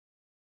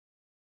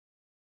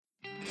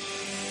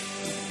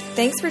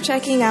Thanks for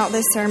checking out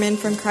this sermon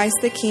from Christ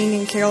the King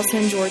in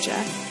Carrollton, Georgia,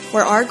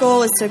 where our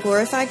goal is to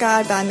glorify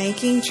God by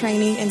making,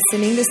 training, and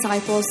sending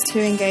disciples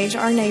to engage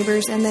our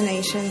neighbors and the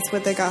nations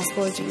with the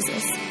gospel of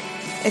Jesus.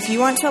 If you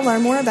want to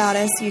learn more about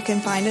us, you can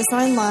find us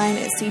online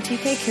at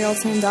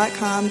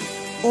ctkcarrollton.com,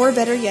 or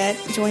better yet,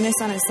 join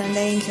us on a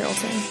Sunday in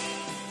Carrollton. You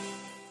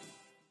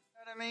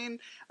know what I mean?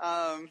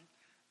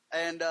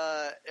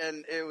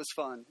 And it was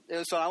fun. It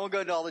was fun. I won't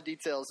go into all the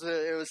details.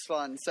 It was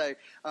fun. So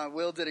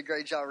Will did a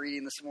great job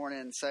reading this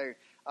morning. So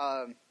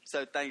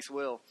thanks,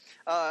 Will.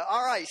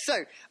 All right.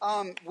 So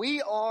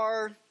we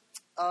are,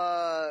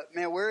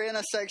 we're in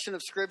a section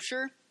of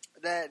Scripture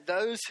that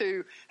those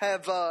who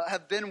have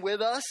been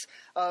with us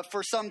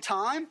for some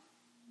time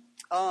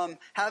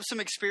have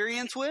some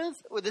experience with.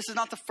 This is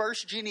not the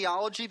first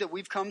genealogy that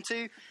we've come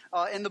to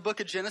in the book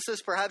of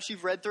Genesis. Perhaps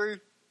you've read through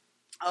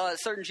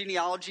certain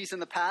genealogies in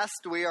the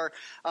past. We are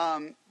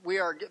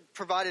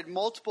provided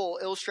multiple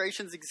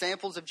illustrations,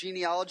 examples of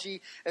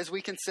genealogy as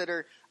we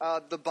consider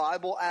the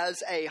Bible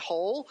as a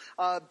whole.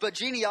 But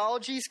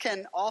genealogies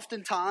can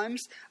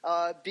oftentimes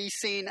be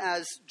seen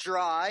as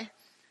dry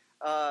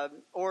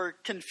or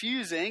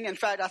confusing. In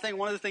fact, I think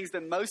one of the things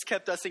that most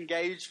kept us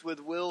engaged with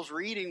Will's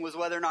reading was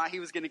whether or not he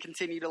was going to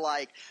continue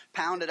to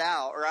pound it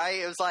out, right?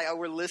 It was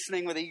we're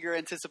listening with eager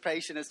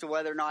anticipation as to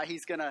whether or not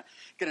he's going to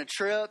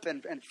trip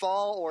and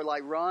fall or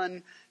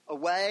run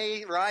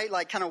away, right?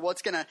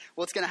 What's going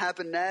to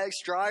happen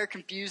next? Dry or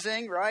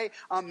confusing, right?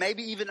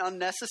 Maybe even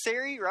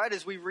unnecessary, right?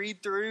 As we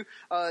read through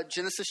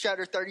Genesis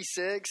chapter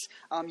 36,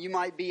 you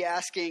might be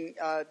asking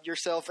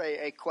yourself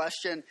a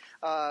question.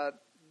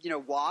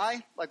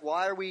 Why?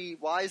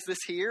 Why is this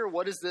here?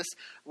 What is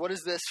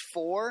this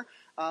for?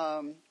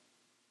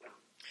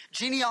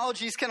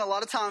 Genealogies can a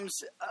lot of times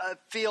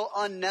feel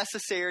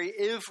unnecessary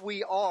if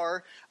we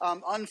are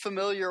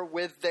unfamiliar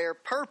with their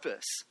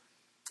purpose.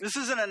 This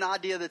isn't an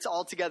idea that's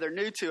altogether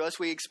new to us.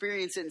 We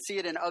experience it and see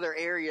it in other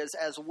areas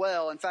as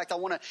well. In fact, I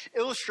want to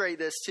illustrate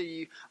this to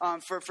you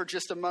for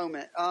just a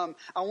moment. I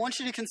want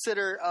you to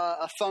consider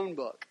a phone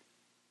book.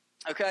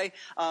 Okay,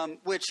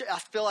 which I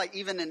feel like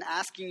even in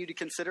asking you to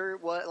consider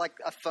what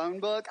a phone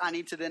book, I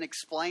need to then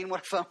explain what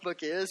a phone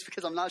book is,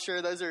 because I'm not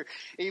sure those are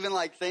even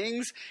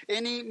things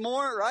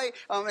anymore, right?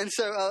 And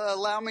so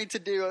allow me to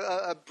do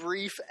a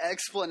brief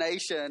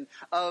explanation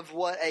of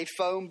what a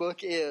phone book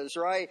is,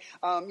 right?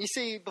 You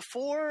see,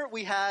 before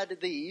we had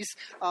these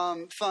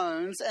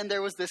phones, and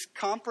there was this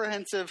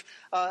comprehensive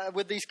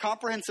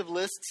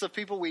lists of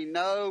people we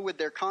know with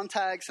their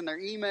contacts and their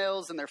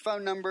emails and their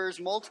phone numbers,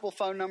 multiple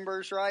phone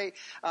numbers, right?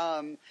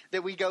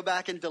 That we go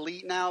back and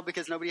delete now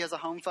because nobody has a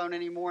home phone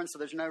anymore, and so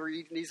there's no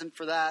reason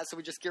for that. So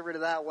we just get rid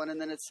of that one, and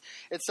then it's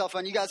cell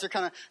phone. You guys are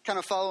kind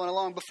of following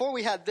along. Before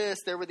we had this,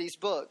 there were these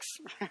books,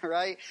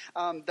 right?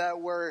 They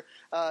were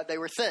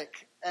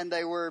thick, and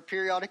they were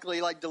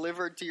periodically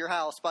delivered to your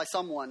house by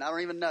someone. I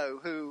don't even know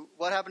who.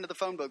 What happened to the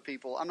phone book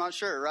people? I'm not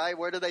sure, right?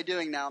 What are they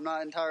doing now? I'm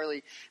not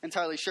entirely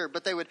sure.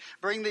 But they would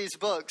bring these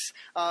books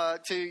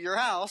to your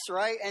house,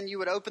 right? And you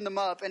would open them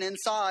up, and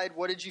inside,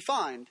 what did you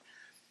find?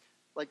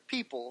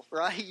 People,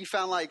 right? You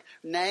found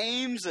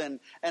names and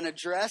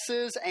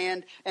addresses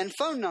and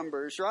phone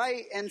numbers,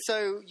 right? And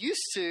so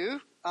used to,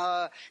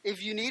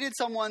 if you needed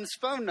someone's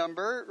phone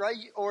number, right,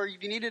 or you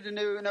needed to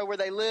know where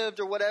they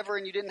lived or whatever,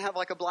 and you didn't have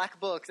a black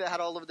book that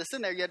had all of this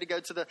in there, you had to go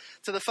to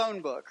the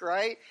phone book,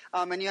 right?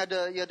 And you had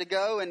to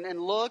go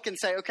and look and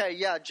say, okay,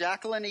 yeah,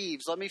 Jacqueline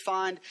Eves. Let me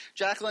find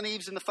Jacqueline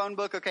Eves in the phone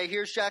book. Okay,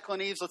 here's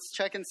Jacqueline Eves. Let's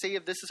check and see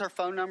if this is her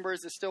phone number.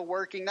 Is it still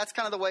working? That's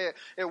kind of the way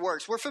it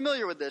works. We're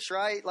familiar with this,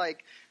 right?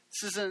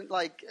 This isn't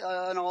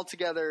an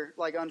altogether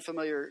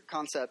unfamiliar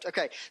concept.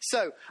 Okay,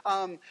 so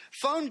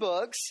phone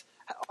books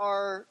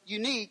are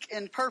unique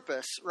in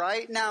purpose,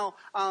 right? Now,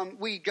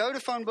 we go to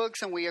phone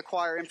books and we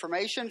acquire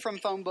information from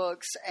phone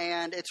books,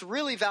 and it's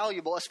really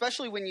valuable,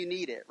 especially when you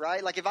need it,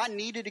 right? If I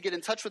needed to get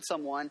in touch with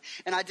someone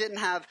and I didn't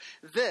have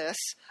this,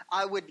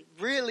 I would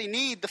really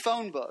need the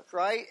phone book,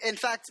 right? In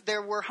fact,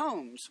 there were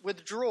homes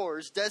with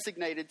drawers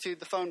designated to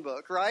the phone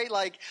book, right?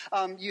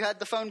 You had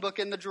the phone book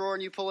in the drawer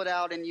and you pull it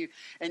out and you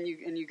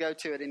go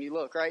to it and you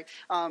look, right?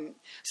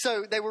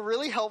 So they were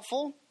really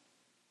helpful.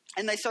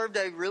 And they served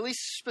a really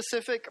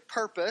specific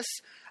purpose.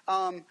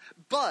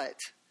 But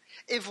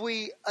if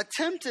we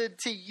attempted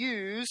to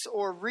use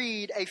or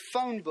read a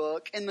phone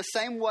book in the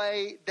same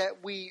way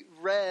that we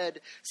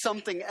read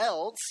something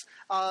else,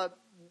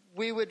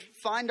 we would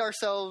find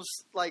ourselves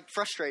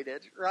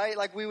frustrated, right?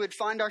 We would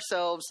find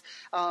ourselves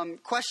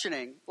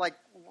questioning,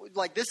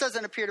 this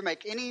doesn't appear to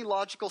make any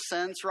logical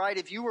sense, right?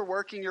 If you were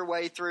working your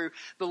way through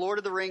the Lord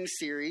of the Rings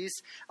series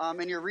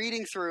and you're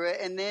reading through it,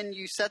 and then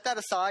you set that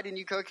aside and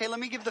you go, okay, let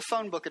me give the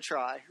phone book a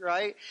try,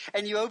 right?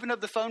 And you open up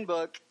the phone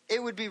book,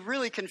 it would be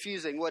really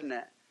confusing, wouldn't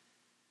it?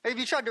 If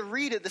you tried to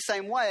read it the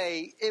same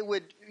way,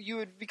 you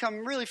would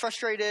become really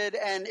frustrated,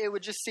 and it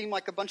would just seem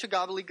like a bunch of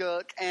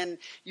gobbledygook, and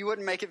you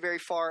wouldn't make it very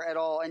far at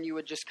all, and you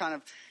would just kind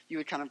of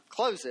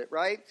close it,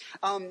 right?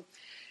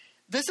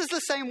 This is the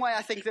same way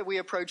I think that we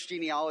approach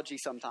genealogy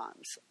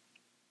sometimes.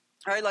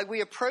 All right, like we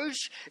approach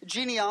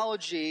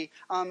genealogy,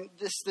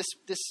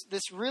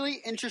 this really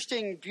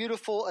interesting,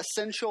 beautiful,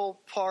 essential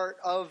part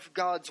of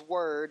God's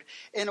word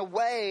in a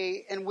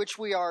way in which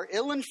we are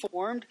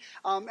ill-informed,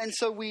 and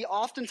so we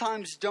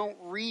oftentimes don't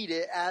read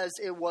it as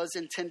it was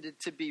intended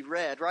to be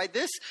read, right?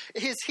 This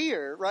is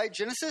here, right?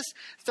 Genesis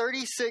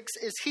 36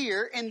 is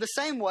here in the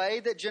same way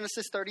that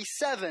Genesis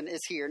 37 is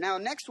here. Now,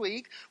 next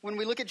week, when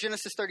we look at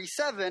Genesis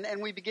 37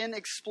 and we begin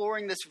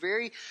exploring this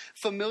very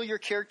familiar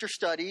character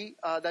study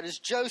that is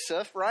Joseph,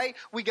 right?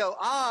 We go,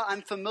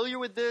 I'm familiar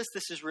with this.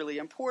 This is really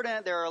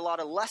important. There are a lot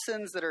of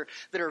lessons that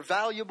are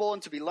valuable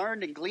and to be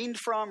learned and gleaned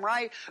from,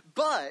 right?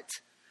 But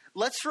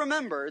let's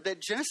remember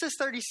that Genesis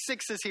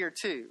 36 is here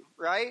too,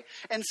 right?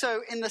 And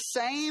so on the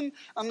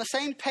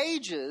same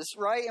pages,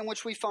 right, in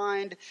which we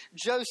find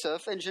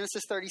Joseph in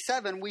Genesis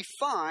 37, we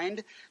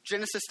find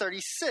Genesis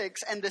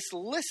 36 and this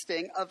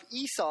listing of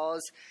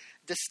Esau's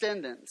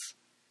descendants,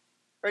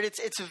 right?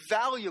 It's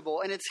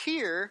valuable and it's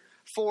here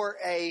for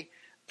a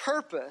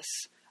purpose.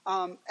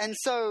 And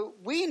so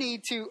we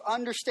need to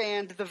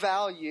understand the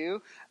value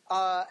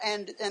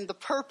and the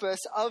purpose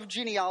of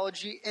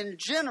genealogy in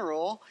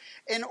general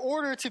in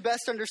order to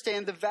best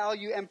understand the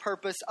value and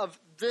purpose of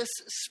this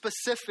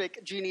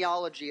specific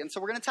genealogy. And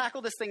so we're going to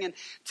tackle this thing in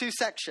two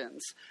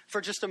sections for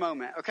just a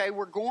moment. Okay,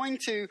 we're going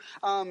to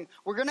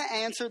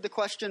answer the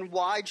question,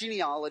 why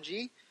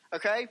genealogy?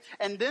 Okay,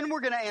 and then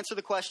we're going to answer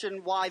the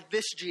question, why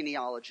this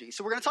genealogy?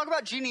 So we're going to talk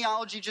about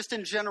genealogy just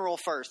in general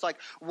first. Like,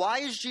 why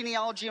is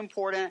genealogy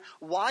important?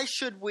 Why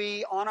should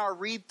we, on our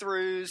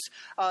read-throughs,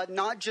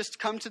 not just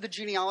come to the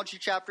genealogy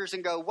chapters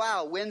and go,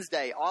 wow,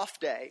 Wednesday, off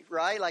day,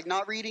 right? Like,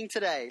 not reading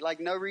today. Like,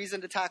 no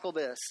reason to tackle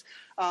this.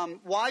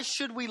 Why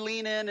should we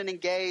lean in and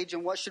engage,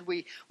 and what should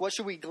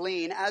we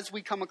glean as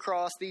we come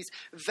across these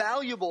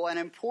valuable and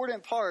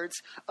important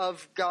parts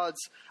of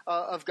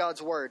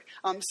God's word?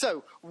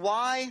 So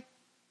why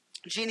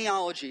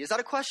genealogy? Is that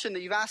a question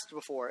that you've asked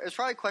before? It's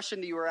probably a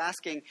question that you were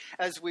asking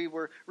as we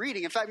were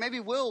reading. In fact,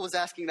 maybe Will was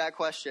asking that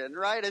question,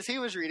 right? As he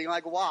was reading,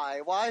 like, why?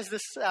 Why is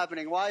this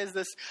happening? Why is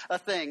this a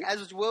thing?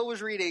 As Will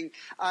was reading,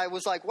 I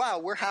was like, wow,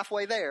 we're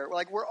halfway there.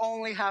 Like, we're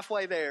only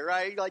halfway there,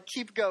 right? Like,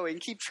 keep going,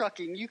 keep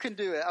trucking. You can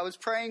do it. I was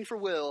praying for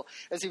Will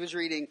as he was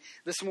reading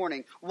this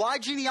morning. Why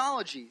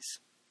genealogies?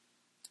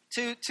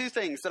 Two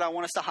things that I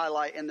want us to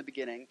highlight in the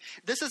beginning.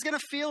 This is going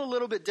to feel a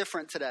little bit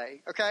different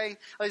today, okay?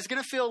 It's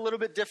going to feel a little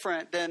bit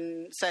different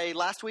than, say,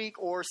 last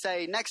week or,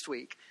 say, next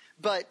week.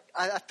 But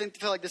I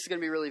feel like this is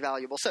going to be really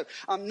valuable. So,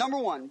 number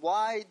one,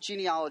 why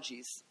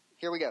genealogies?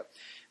 Here we go.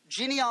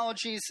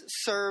 Genealogies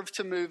serve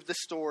to move the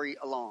story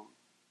along.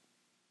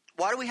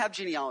 Why do we have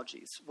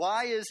genealogies?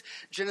 Why is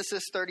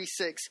Genesis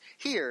 36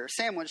 here,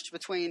 sandwiched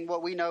between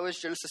what we know as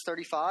Genesis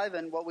 35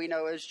 and what we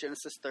know as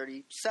Genesis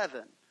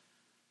 37?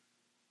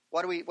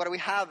 Why do we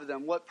have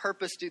them? What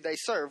purpose do they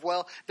serve?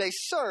 Well, they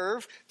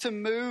serve to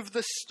move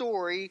the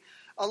story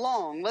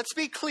along. Let's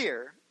be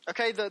clear.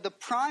 Okay, the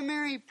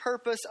primary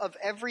purpose of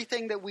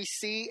everything that we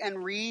see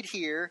and read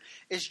here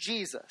is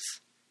Jesus.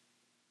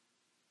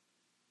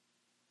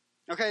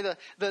 Okay,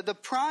 the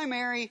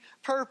primary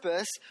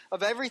purpose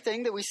of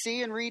everything that we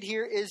see and read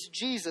here is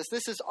Jesus.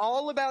 This is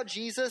all about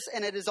Jesus,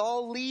 and it is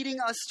all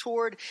leading us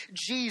toward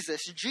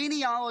Jesus.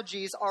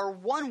 Genealogies are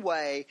one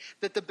way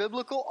that the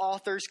biblical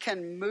authors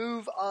can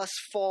move us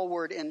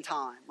forward in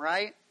time,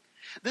 right?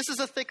 This is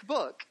a thick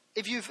book.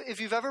 If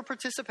you've ever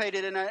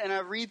participated in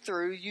a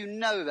read-through, you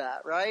know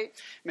that, right?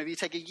 Maybe you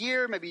take a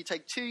year, maybe you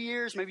take 2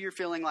 years, maybe you're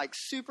feeling like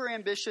super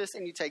ambitious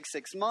and you take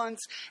 6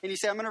 months and you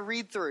say, I'm going to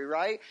read through,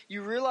 right?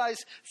 You realize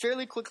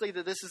fairly quickly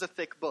that this is a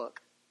thick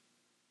book.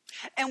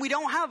 And we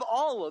don't have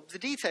all of the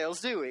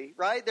details, do we,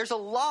 right? There's a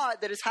lot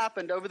that has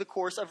happened over the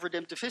course of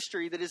redemptive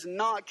history that is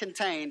not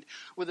contained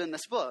within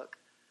this book,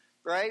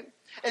 right?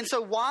 And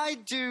so why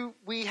do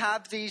we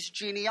have these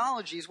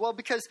genealogies? Well,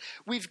 because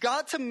we've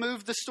got to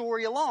move the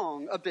story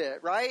along a bit,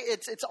 right?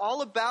 It's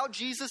all about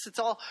Jesus. It's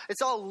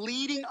all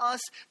leading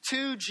us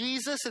to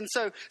Jesus. And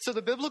so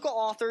the biblical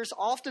authors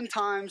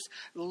oftentimes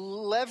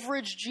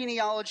leverage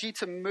genealogy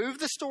to move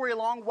the story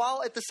along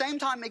while at the same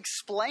time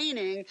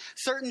explaining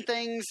certain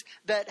things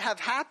that have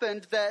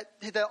happened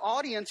that the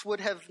audience would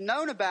have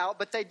known about,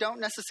 but they don't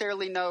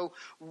necessarily know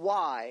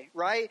why,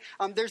 right?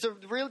 There's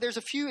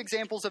a few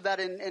examples of that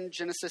in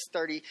Genesis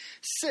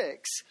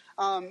 36,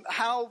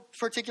 how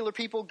particular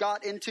people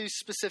got into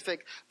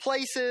specific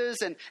places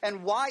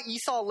and why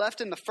Esau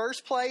left in the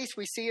first place.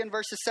 We see in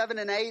verses 7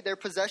 and 8, their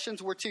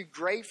possessions were too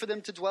great for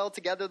them to dwell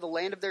together. The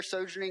land of their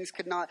sojournings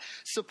could not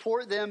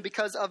support them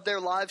because of their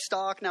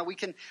livestock. Now we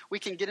can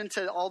get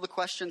into all the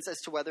questions as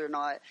to whether or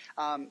not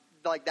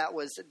like that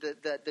was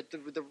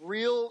the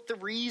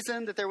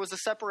reason that there was a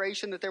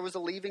separation, that there was a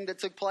leaving that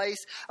took place.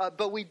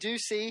 But we do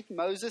see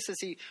Moses, as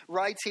he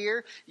writes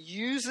here,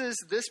 uses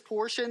this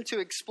portion to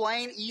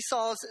explain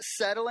Esau's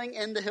settling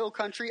in the hill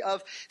country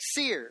of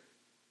Seir,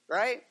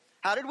 right?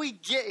 How did we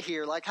get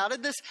here? Like, how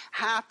did this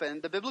happen?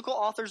 The biblical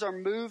authors are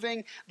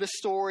moving the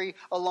story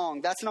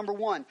along. That's number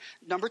one.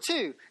 Number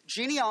two,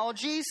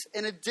 genealogies,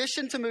 in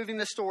addition to moving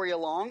the story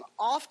along,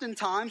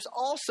 oftentimes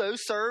also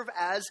serve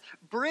as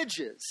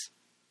bridges.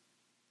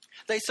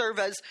 They serve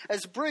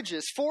as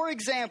bridges. For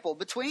example,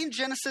 between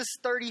Genesis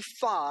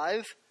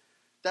 35,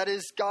 that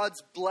is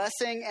God's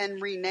blessing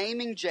and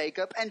renaming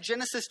Jacob, and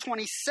Genesis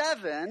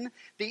 27,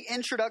 the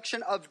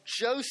introduction of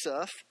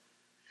Joseph,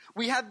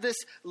 we have this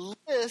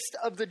list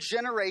of the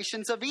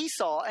generations of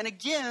Esau. And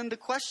again, the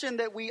question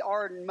that we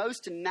are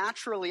most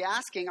naturally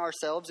asking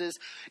ourselves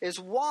is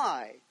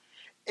why?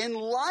 In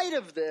light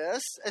of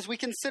this, as we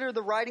consider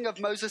the writing of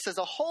Moses as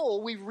a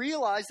whole, we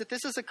realize that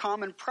this is a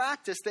common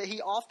practice that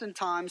he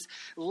oftentimes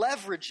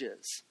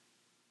leverages.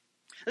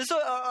 This is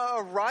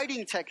a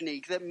writing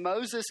technique that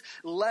Moses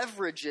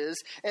leverages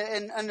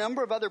in a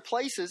number of other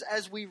places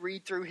as we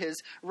read through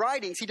his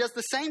writings. He does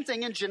the same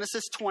thing in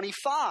Genesis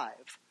 25.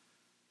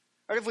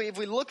 Right, if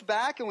we look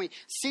back and we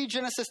see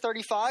Genesis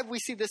 35, we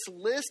see this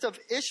list of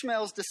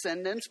Ishmael's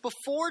descendants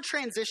before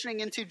transitioning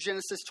into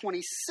Genesis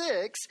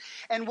 26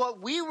 and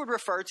what we would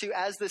refer to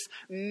as this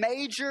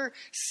major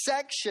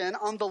section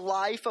on the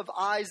life of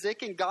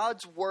Isaac and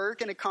God's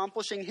work in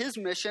accomplishing his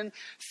mission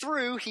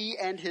through he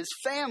and his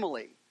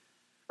family.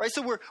 Right,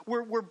 so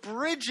we're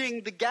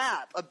bridging the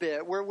gap a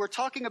bit. We're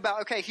talking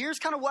about, okay, here's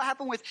kind of what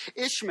happened with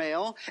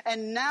Ishmael,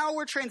 and now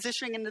we're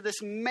transitioning into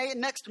this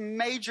next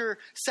major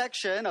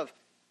section of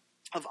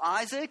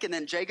Isaac and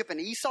then Jacob and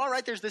Esau,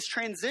 right? There's this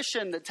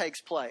transition that takes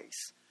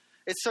place.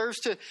 It serves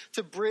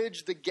to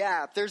bridge the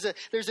gap. There's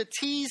a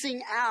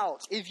teasing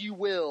out, if you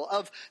will,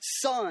 of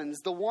sons,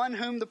 the one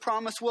whom the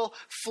promise will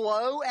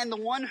flow and the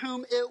one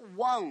whom it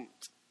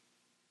won't.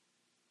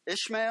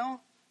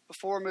 Ishmael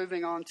before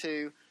moving on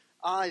to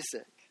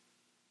Isaac,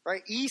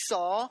 right?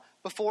 Esau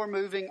before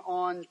moving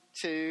on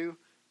to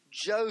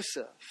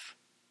Joseph.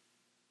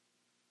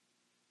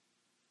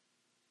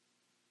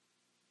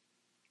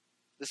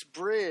 This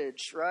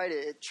bridge, right,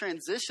 it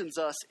transitions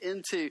us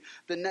into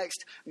the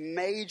next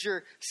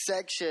major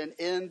section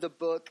in the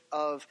book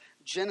of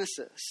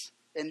Genesis.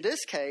 In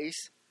this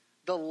case,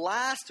 the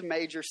last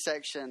major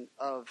section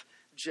of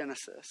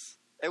Genesis.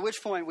 At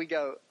which point we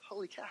go,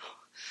 holy cow,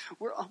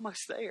 we're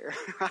almost there,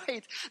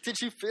 right? Did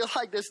you feel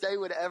like this day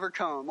would ever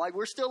come? Like,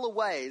 we're still a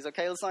ways,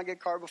 okay? Let's not get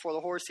cart before the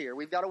horse here.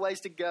 We've got a ways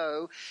to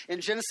go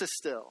in Genesis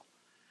still.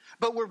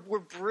 But we're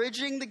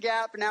bridging the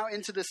gap now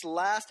into this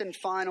last and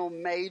final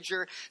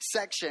major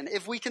section.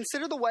 If we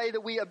consider the way that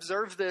we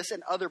observe this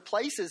in other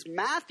places,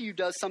 Matthew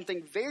does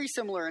something very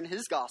similar in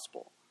his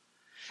gospel.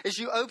 As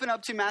you open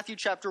up to Matthew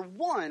chapter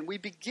 1, we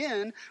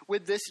begin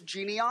with this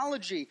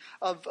genealogy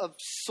of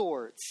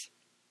sorts.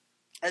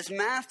 As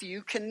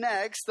Matthew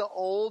connects the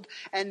Old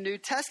and New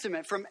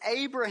Testament from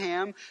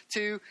Abraham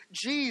to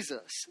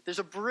Jesus. There's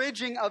a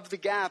bridging of the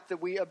gap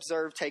that we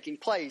observe taking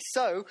place.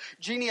 So,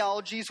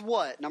 genealogies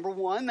what? Number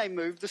one, they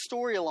move the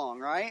story along,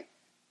 right?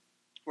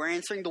 We're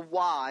answering the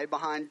why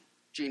behind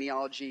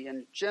genealogy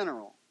in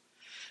general.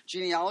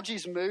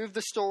 Genealogies move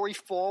the story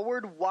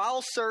forward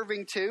while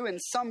serving to, in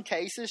some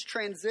cases,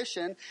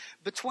 transition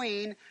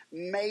between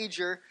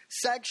major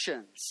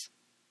sections.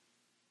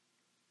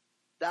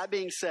 That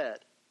being said,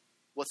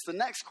 what's the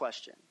next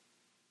question?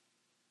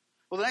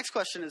 Well, the next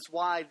question is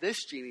why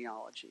this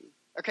genealogy?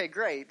 Okay,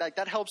 great. Like,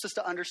 that helps us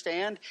to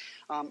understand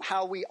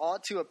how we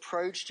ought to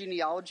approach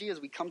genealogy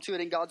as we come to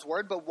it in God's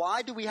Word. But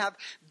why do we have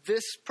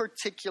this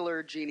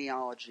particular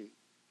genealogy?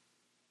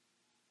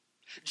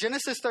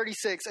 Genesis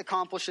 36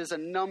 accomplishes a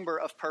number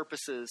of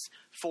purposes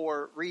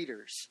for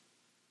readers.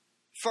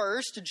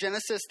 First,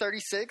 Genesis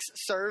 36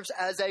 serves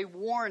as a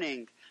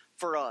warning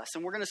for us,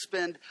 and we're going to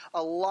spend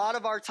a lot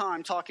of our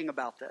time talking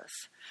about this.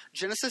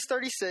 Genesis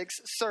 36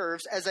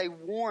 serves as a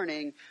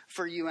warning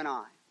for you and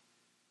I.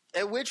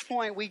 At which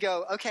point we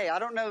go, okay, I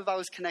don't know if I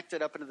was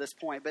connected up until this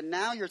point, but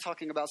now you're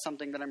talking about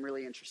something that I'm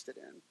really interested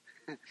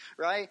in,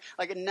 right?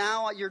 Like,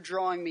 now you're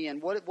drawing me in.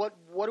 What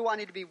do I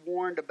need to be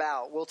warned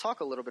about? We'll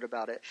talk a little bit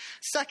about it.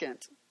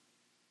 Second,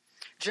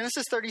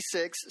 Genesis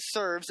 36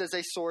 serves as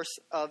a source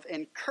of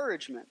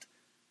encouragement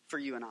for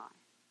you and I.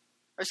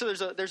 So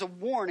there's a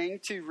warning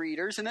to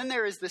readers, and then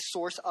there is this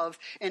source of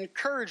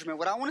encouragement.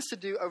 What I want us to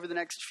do over the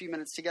next few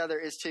minutes together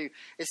is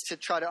to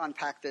try to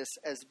unpack this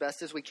as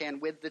best as we can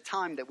with the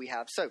time that we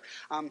have. So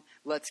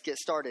let's get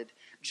started.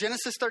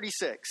 Genesis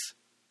 36.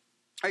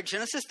 All right,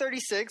 Genesis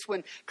 36,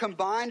 when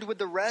combined with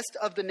the rest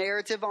of the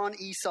narrative on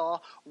Esau,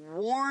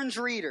 warns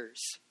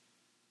readers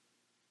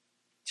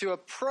to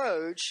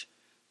approach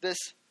this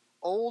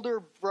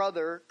older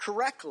brother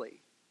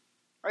correctly.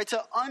 Right,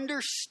 to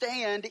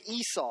understand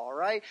Esau,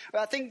 right?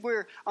 I think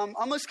we're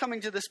almost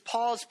coming to this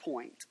pause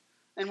point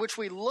in which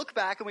we look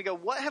back and we go,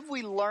 what have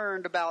we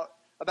learned about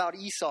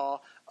Esau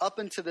up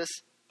until this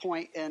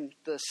point in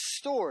the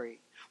story?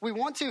 We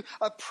want to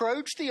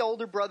approach the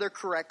older brother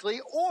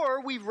correctly,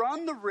 or we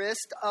run the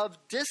risk of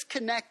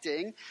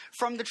disconnecting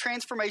from the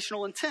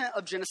transformational intent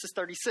of Genesis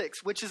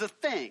 36, which is a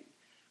thing.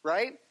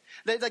 right?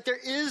 Like there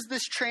is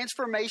this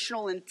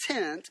transformational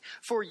intent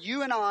for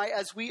you and I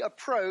as we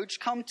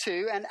come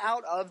to and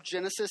out of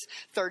Genesis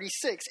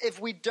 36. If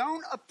we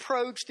don't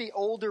approach the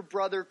older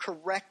brother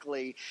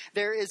correctly,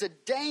 there is a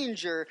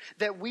danger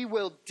that we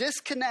will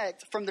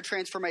disconnect from the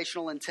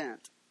transformational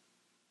intent.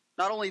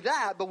 Not only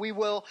that, but we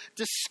will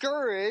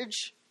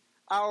discourage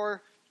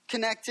our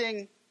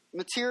connecting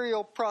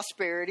material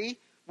prosperity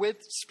with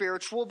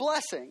spiritual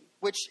blessing,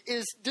 which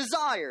is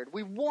desired.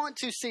 We want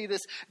to see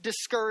this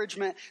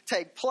discouragement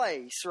take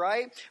place,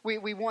 right?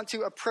 We want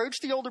to approach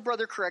the older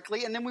brother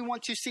correctly, and then we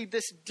want to see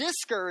this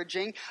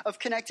discouraging of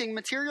connecting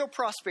material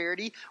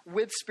prosperity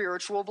with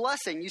spiritual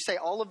blessing. You say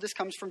all of this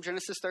comes from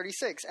Genesis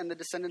 36 and the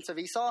descendants of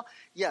Esau?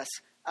 Yes,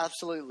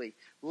 absolutely.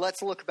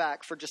 Let's look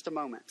back for just a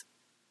moment.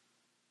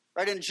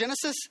 Right, in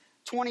Genesis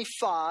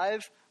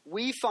 25,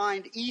 we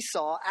find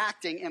Esau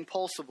acting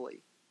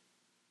impulsively.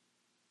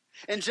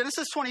 In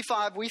Genesis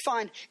 25, we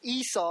find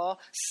Esau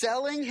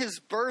selling his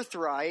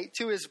birthright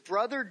to his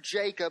brother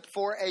Jacob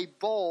for a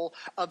bowl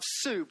of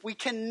soup. We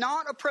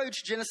cannot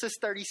approach Genesis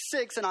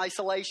 36 in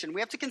isolation.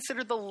 We have to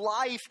consider the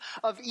life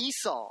of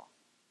Esau.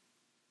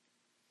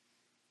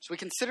 So we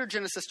consider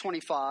Genesis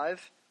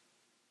 25.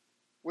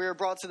 We are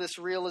brought to this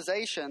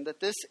realization that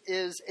this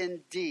is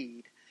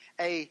indeed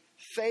a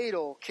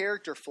fatal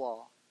character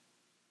flaw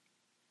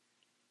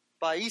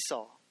by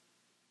Esau,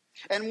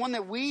 and one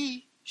that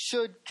we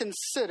should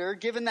consider,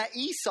 given that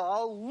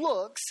Esau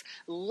looks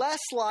less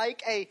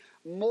like a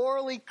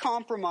morally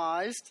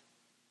compromised,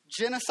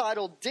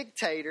 genocidal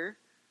dictator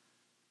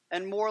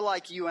and more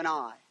like you and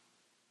I.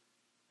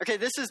 Okay,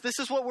 this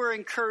is what we're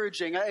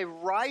encouraging, a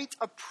right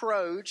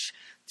approach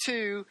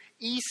to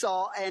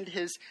Esau and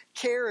his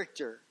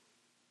character.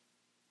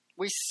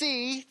 We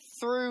see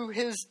through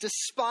his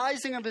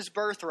despising of his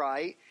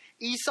birthright,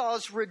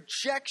 Esau's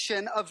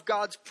rejection of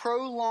God's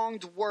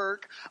prolonged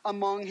work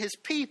among his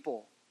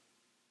people.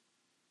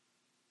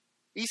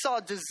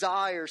 Esau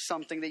desires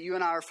something that you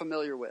and I are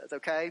familiar with,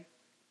 okay?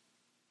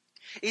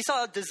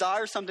 Esau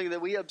desires something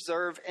that we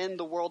observe in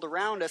the world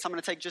around us. I'm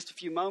going to take just a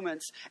few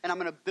moments, and I'm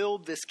going to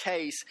build this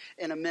case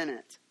in a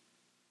minute.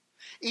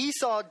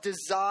 Esau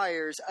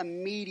desires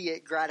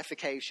immediate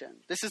gratification.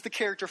 This is the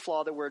character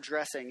flaw that we're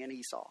addressing in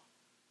Esau.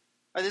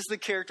 This is the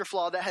character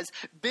flaw that has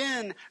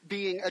been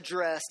being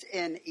addressed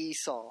in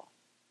Esau.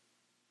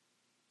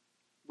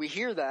 We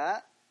hear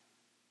that,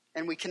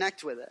 and we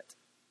connect with it.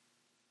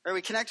 Or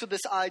we connect with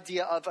this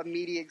idea of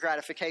immediate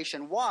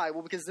gratification. Why?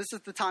 Well, because this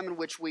is the time in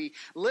which we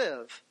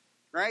live,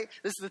 right?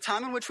 This is the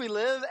time in which we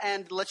live,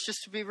 and let's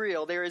just be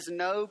real. There is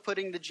no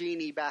putting the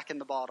genie back in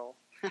the bottle.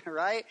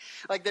 Right?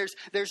 Like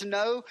there's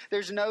no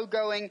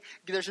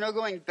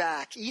going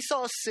back.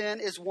 Esau's sin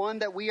is one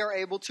that we are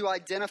able to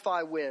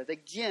identify with.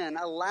 Again,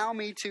 allow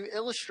me to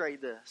illustrate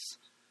this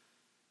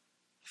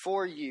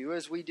for you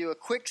as we do a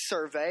quick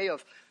survey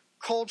of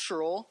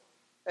cultural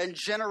and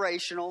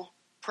generational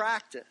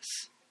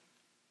practice.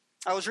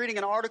 I was reading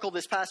an article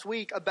this past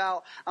week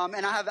about,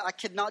 and I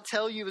could not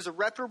tell you it was a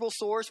reputable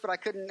source, but I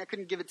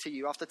couldn't give it to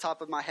you off the top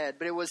of my head.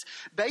 But it was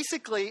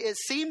basically, it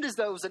seemed as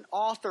though it was an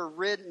author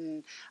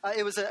written.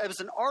 It was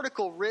an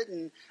article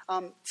written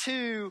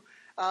to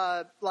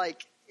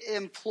like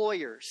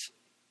employers,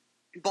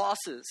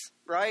 bosses,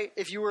 right?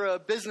 If you were a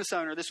business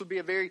owner, this would be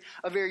a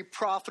very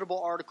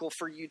profitable article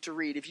for you to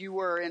read. If you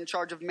were in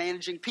charge of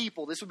managing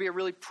people, this would be a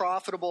really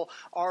profitable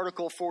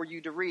article for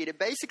you to read. It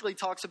basically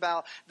talks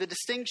about the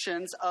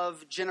distinctions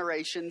of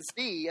Generation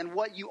Z and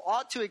what you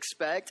ought to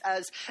expect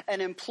as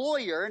an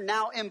employer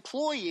now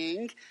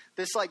employing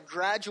this like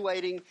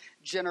graduating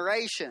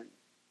generation.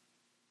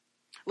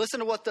 Listen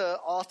to what the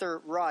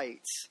author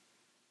writes.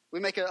 We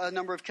make a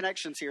number of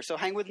connections here, so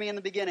hang with me in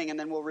the beginning, and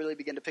then we'll really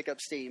begin to pick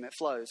up steam. It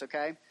flows,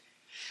 okay?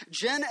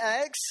 Gen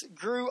X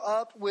grew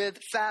up with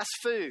fast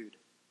food.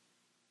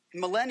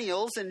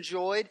 Millennials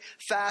enjoyed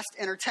fast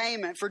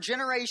entertainment. For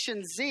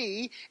Generation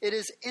Z, it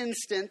is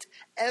instant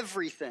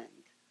everything.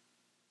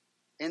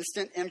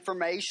 Instant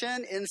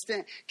information,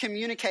 instant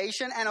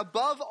communication, and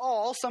above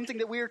all, something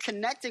that we are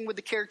connecting with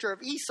the character of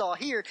Esau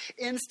here,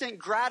 instant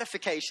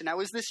gratification.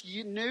 Now, is this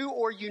new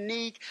or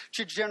unique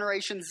to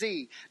Generation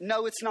Z?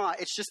 No, it's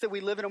not. It's just that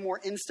we live in a more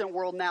instant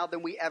world now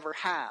than we ever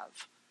have.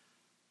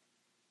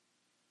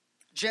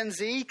 Gen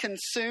Z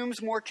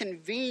consumes more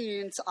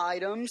convenience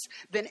items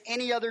than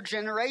any other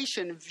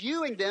generation,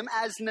 viewing them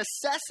as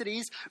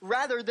necessities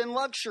rather than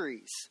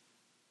luxuries.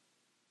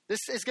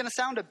 This is going to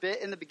sound a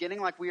bit in the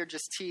beginning like we are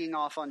just teeing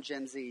off on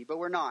Gen Z, but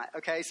we're not,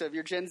 okay? So if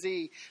you're Gen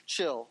Z,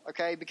 chill,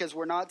 okay? Because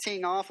we're not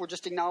teeing off, we're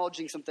just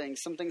acknowledging some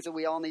things that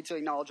we all need to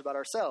acknowledge about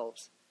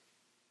ourselves.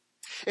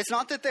 It's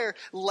not that they're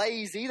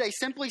lazy. They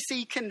simply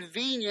see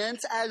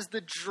convenience as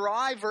the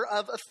driver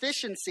of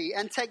efficiency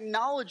and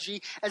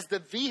technology as the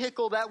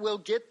vehicle that will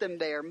get them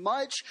there.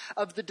 Much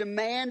of the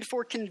demand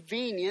for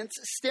convenience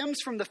stems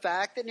from the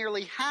fact that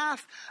nearly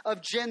half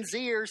of Gen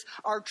Zers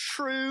are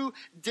true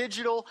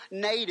digital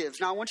natives.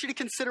 Now, I want you to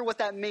consider what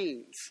that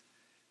means.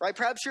 Right?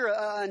 Perhaps you're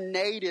a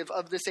native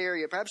of this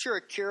area. Perhaps you're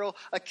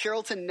a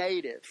Carrollton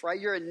native, right?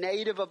 You're a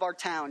native of our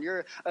town.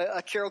 You're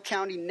a Carroll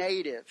County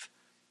native.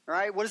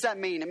 Right? What does that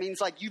mean? It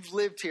means like you've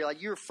lived here,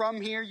 like you're from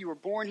here, you were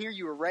born here,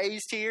 you were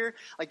raised here,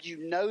 like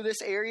you know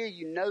this area,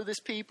 you know this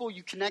people,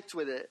 you connect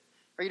with it,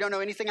 or you don't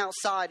know anything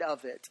outside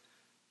of it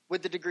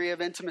with the degree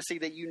of intimacy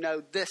that you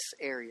know this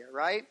area,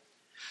 right?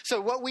 So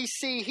what we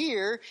see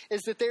here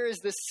is that there is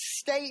this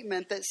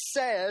statement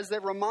that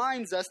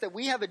reminds us that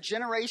we have a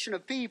generation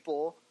of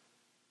people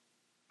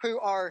who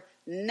are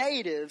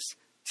natives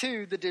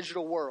to the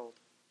digital world.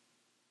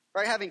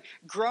 Right, having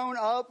grown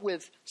up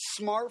with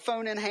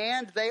smartphone in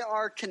hand, they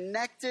are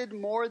connected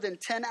more than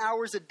 10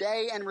 hours a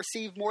day and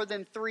receive more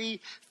than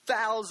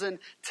 3,000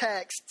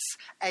 texts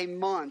a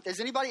month. Is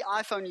anybody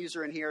iPhone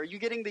user in here? Are you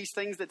getting these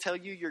things that tell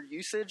you your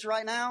usage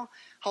right now?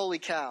 Holy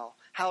cow.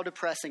 How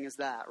depressing is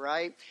that,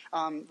 right?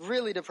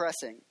 Really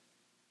depressing.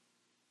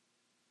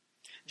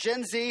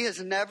 Gen Z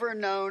has never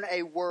known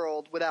a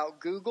world without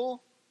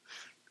Google,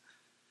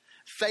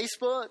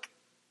 Facebook,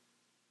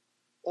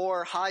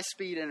 or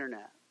high-speed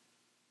internet.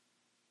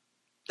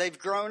 They've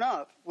grown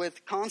up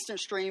with constant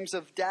streams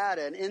of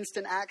data and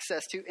instant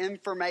access to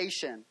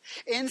information.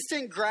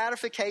 Instant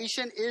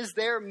gratification is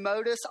their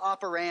modus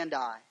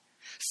operandi.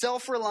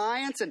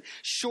 Self-reliance and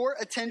short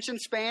attention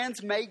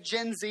spans make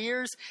Gen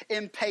Zers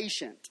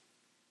impatient.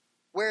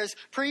 Whereas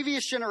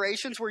previous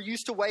generations were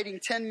used to waiting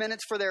 10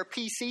 minutes for their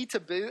PC to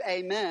boot,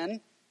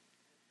 amen,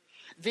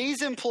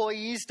 these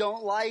employees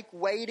don't like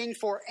waiting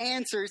for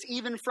answers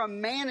even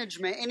from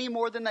management any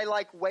more than they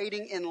like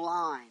waiting in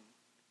line.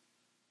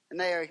 And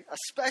they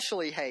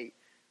especially hate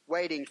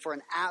waiting for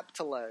an app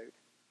to load.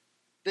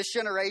 This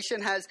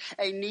generation has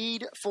a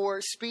need for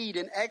speed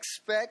and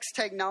expects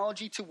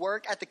technology to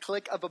work at the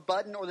click of a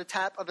button or the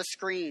tap of a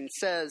screen,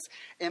 says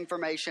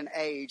Information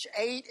Age.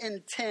 8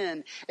 in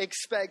 10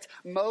 expect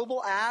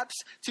mobile apps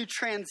to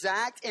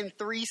transact in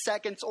 3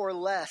 seconds or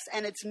less.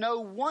 And it's no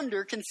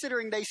wonder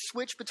considering they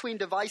switch between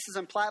devices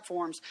and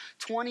platforms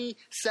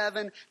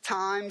 27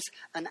 times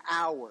an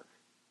hour.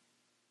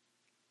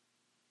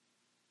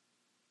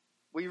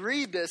 We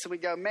read this and we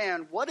go,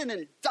 man, what an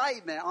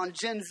indictment on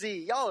Gen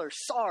Z. Y'all are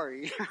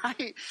sorry,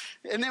 right?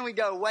 And then we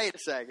go, wait a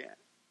second.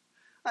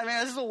 I mean,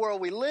 this is the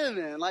world we live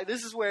in. Like,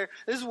 this is where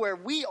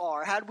we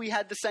are. Had we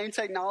had the same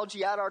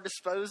technology at our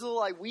disposal,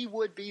 like, we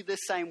would be the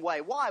same way.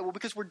 Why? Well,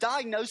 because we're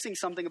diagnosing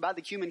something about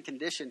the human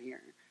condition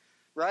here.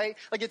 Right?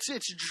 Like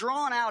it's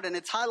drawn out and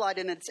it's highlighted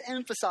and it's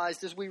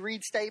emphasized as we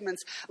read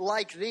statements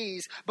like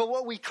these. But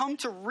what we come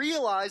to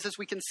realize as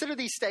we consider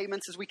these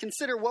statements, as we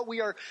consider what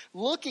we are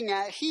looking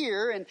at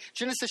here in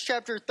Genesis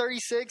chapter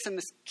 36 and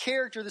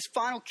this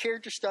final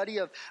character study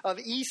of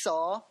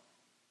Esau,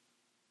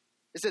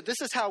 is that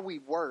this is how we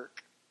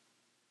work.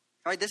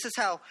 Right? This is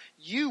how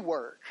you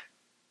work.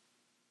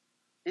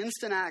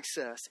 Instant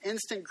access,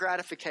 instant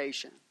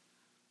gratification.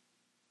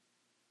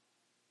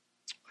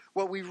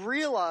 What we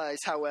realize,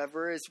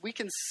 however, is we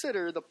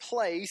consider the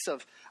place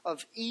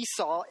of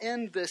Esau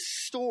in this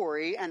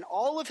story and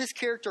all of his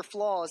character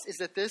flaws is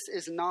that this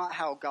is not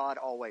how God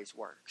always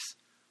works.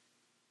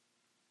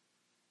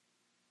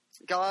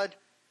 God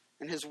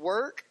and his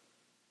work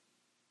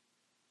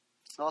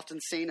is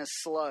often seen as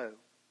slow,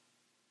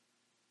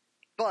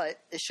 but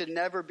it should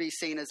never be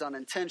seen as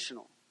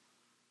unintentional.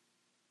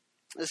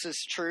 This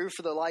is true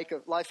for the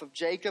life of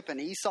Jacob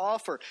and Esau,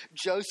 for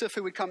Joseph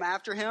who would come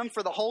after him,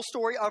 for the whole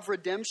story of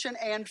redemption,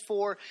 and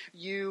for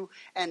you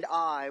and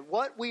I.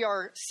 What we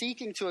are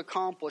seeking to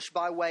accomplish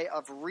by way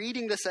of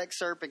reading this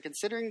excerpt and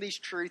considering these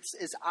truths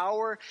is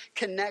our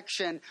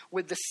connection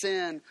with the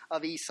sin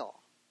of Esau.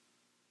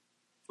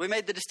 We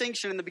made the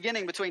distinction in the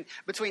beginning between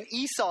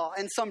Esau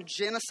and some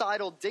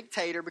genocidal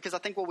dictator because I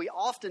think what we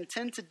often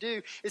tend to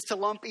do is to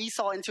lump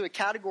Esau into a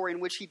category in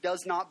which he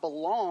does not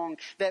belong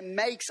that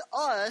makes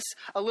us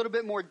a little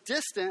bit more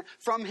distant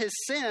from his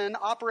sin,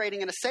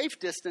 operating in a safe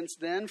distance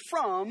then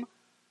from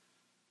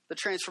the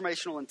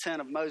transformational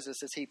intent of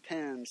Moses as he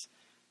pens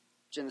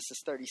Genesis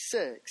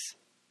 36.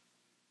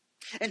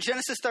 In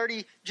Genesis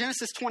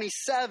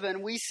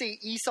 27, we see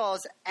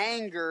Esau's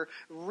anger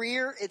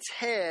rear its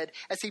head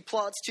as he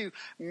plots to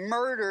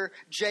murder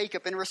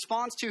Jacob in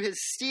response to his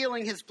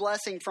stealing his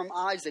blessing from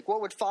Isaac.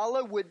 What would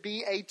follow would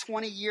be a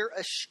 20-year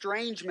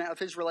estrangement of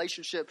his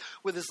relationship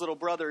with his little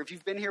brother. If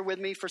you've been here with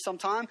me for some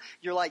time,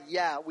 you're like,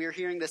 yeah, we're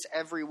hearing this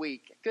every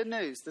week. Good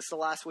news. This is the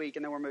last week,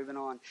 and then we're moving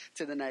on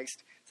to the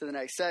next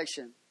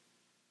section.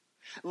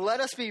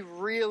 Let us be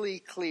really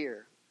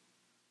clear.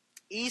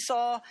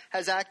 Esau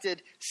has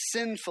acted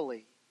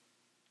sinfully,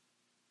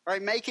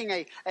 right? Making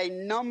a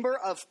number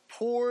of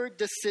poor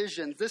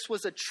decisions. This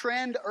was a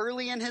trend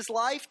early in his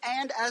life,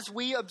 and as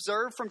we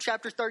observe from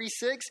chapter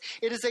 36,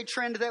 it is a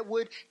trend that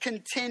would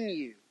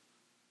continue.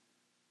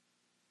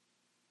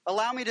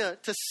 Allow me to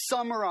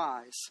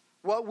summarize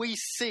what we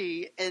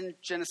see in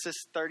Genesis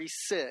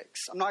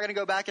 36. I'm not going to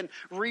go back and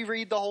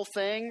reread the whole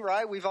thing,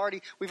 right? We've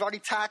already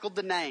tackled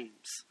the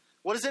names.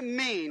 What does it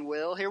mean,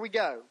 Will? Here we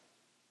go.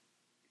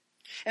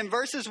 In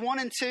verses 1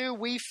 and 2,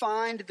 we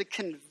find the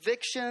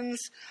convictions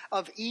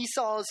of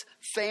Esau's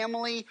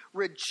family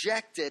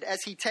rejected as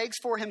he takes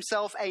for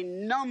himself a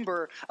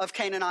number of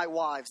Canaanite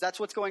wives. That's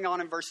what's going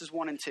on in verses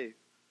 1 and 2.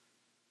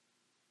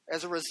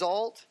 As a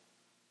result,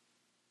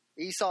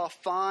 Esau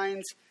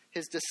finds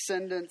his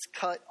descendants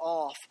cut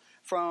off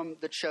from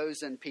the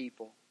chosen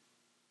people.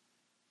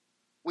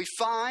 We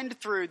find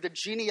through the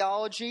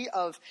genealogy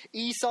of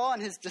Esau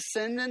and his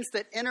descendants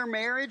that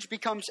intermarriage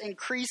becomes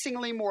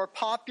increasingly more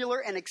popular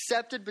and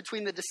accepted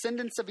between the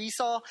descendants of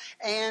Esau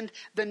and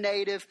the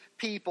native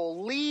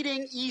people,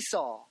 leading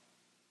Esau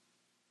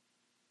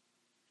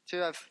to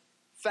have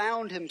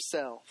found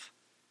himself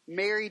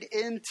married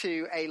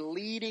into a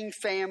leading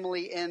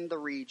family in the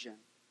region.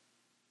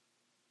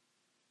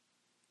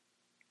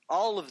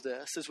 All of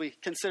this, as we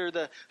consider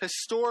the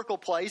historical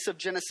place of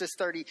Genesis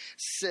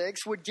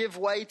 36, would give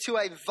way to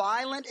a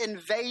violent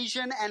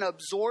invasion and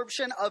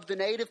absorption of the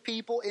native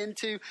people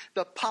into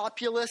the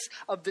populace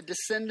of the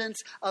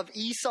descendants of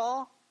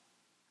Esau,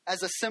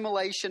 as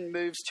assimilation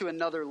moves to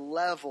another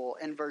level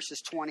in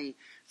verses 20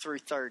 through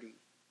 30.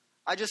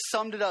 I just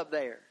summed it up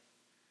there.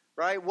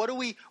 Right? What do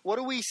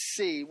we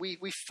see?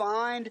 We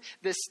find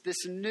this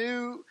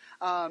new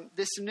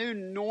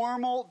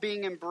normal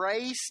being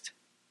embraced.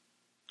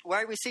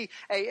 Right? We see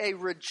a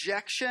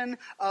rejection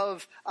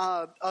of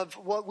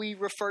what we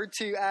refer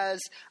to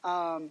as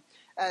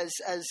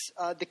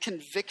the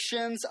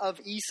convictions of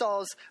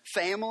Esau's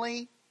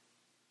family.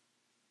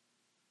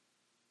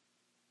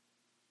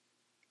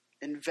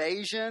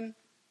 Invasion,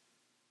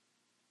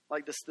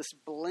 like this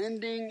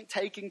blending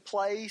taking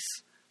place.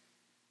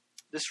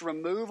 This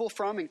removal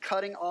from and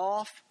cutting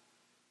off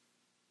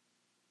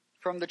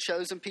from the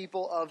chosen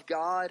people of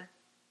God.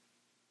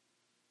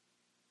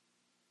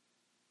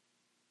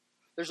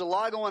 There's a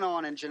lot going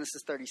on in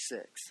Genesis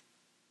 36.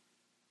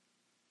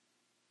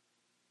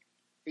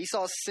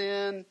 Esau's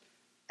sin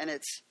and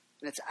its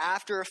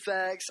after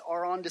effects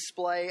are on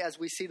display as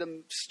we see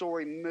the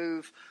story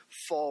move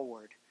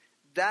forward.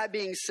 That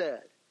being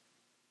said,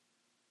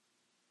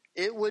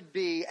 it would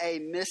be a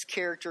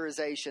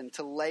mischaracterization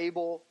to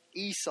label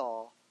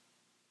Esau.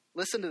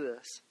 Listen to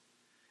this.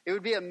 It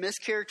would be a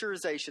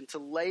mischaracterization to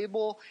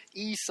label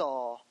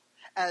Esau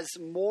as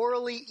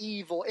morally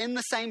evil in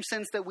the same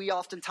sense that we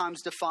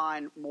oftentimes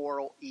define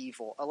moral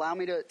evil. Allow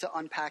me to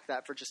unpack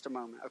that for just a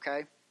moment,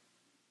 okay?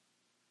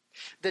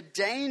 The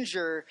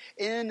danger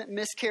in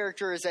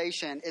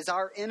mischaracterization is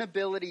our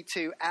inability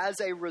to,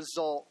 as a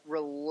result,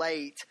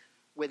 relate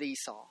with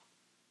Esau.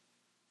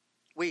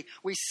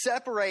 We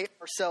separate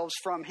ourselves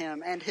from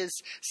him and his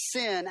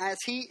sin as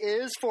he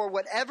is, for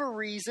whatever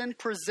reason,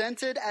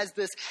 presented as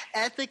this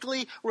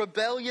ethically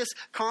rebellious,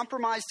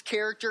 compromised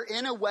character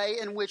in a way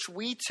in which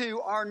we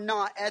too are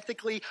not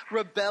ethically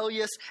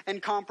rebellious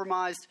and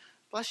compromised.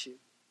 Bless you.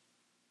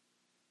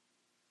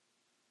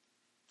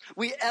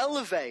 We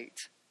elevate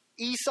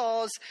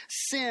Esau's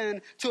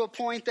sin to a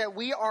point that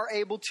we are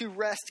able to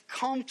rest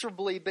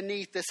comfortably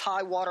beneath this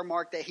high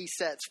watermark that he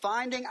sets,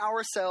 finding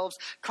ourselves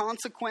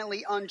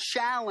consequently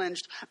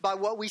unchallenged by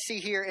what we see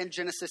here in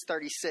Genesis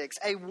 36.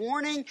 A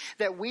warning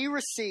that we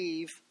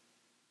receive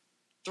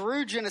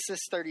through Genesis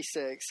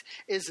 36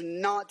 is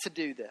not to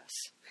do this.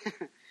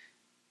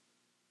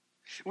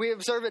 We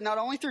observe it not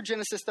only through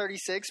Genesis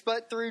 36,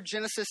 but through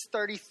Genesis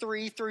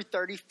 33 through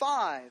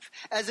 35,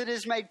 as it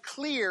is made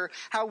clear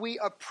how we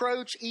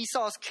approach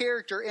Esau's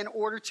character in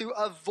order to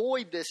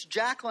avoid this.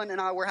 Jacqueline and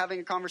I were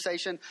having a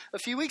conversation a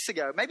few weeks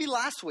ago, maybe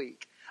last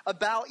week,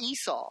 about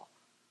Esau.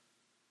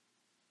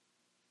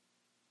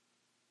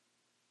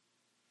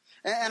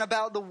 And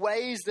about the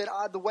way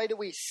that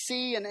we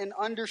see and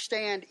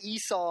understand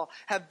Esau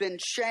have been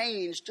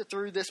changed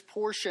through this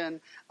portion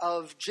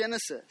of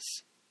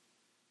Genesis.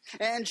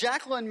 And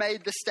Jacqueline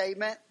made the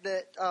statement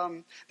that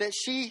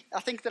I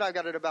think that I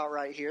got it about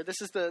right here.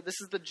 This is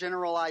the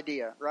general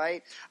idea,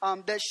 right?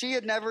 That she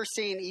had never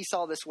seen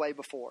Esau this way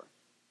before.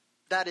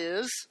 That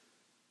is,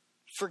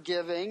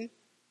 forgiving,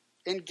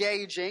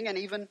 engaging, and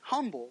even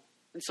humble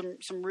in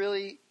some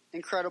really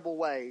incredible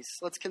ways.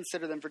 Let's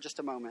consider them for just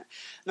a moment.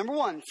 Number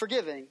one,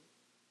 forgiving.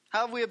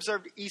 How have we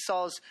observed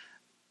Esau's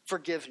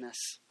forgiveness,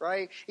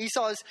 right?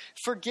 Esau is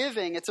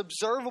forgiving. It's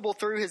observable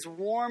through his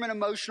warm and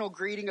emotional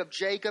greeting of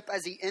Jacob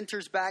as he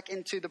enters back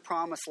into the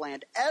promised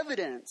land.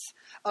 Evidence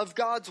of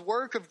God's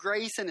work of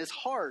grace in his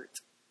heart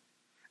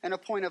and a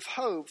point of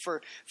hope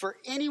for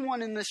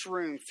anyone in this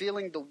room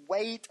feeling the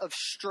weight of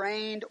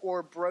strained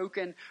or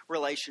broken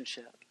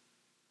relationship.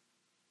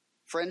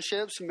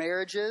 Friendships,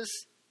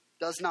 marriages,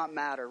 does not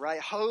matter, right?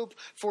 Hope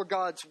for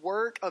God's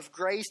work of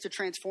grace to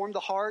transform the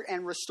heart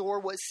and restore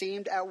what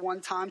seemed at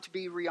one time to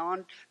be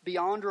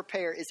beyond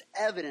repair is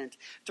evident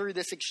through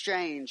this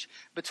exchange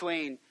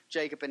between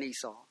Jacob and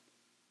Esau.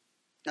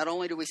 Not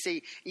only do we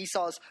see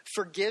Esau's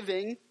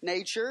forgiving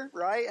nature,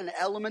 right, an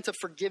element of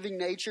forgiving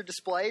nature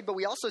displayed, but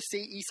we also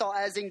see Esau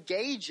as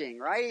engaging,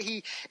 right?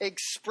 He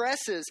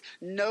expresses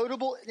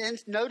noticeable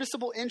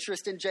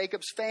interest in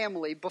Jacob's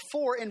family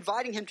before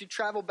inviting him to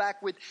travel back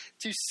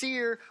to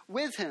Seir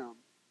with him.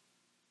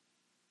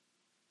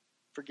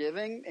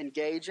 Forgiving,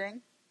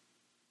 engaging,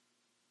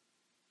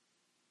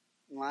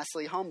 and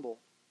lastly,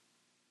 humble.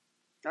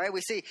 All right,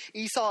 we see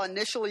Esau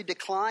initially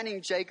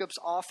declining Jacob's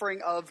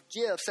offering of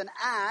gifts, an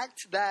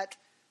act that,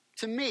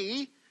 to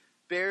me,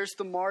 bears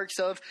the marks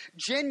of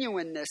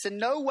genuineness. In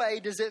no way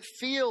does it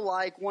feel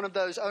like one of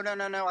those, oh,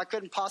 no, I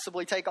couldn't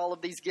possibly take all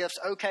of these gifts.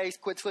 Okay,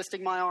 quit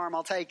twisting my arm,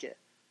 I'll take it.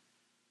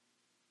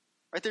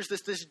 Right? There's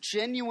this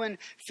genuine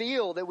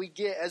feel that we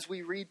get as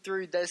we read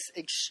through this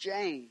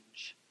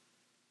exchange.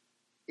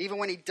 Even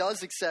when he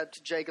does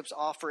accept Jacob's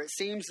offer, it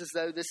seems as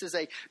though this is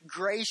a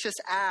gracious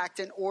act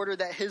in order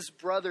that his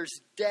brother's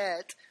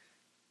debt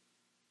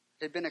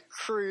that had been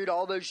accrued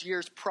all those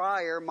years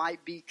prior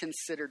might be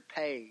considered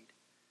paid.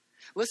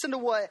 Listen to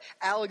what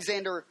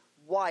Alexander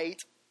White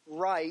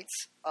writes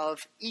of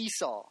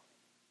Esau.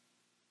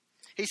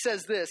 He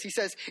says this, he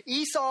says,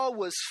 Esau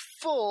was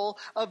full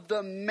of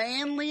the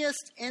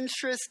manliest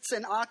interests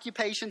and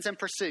occupations and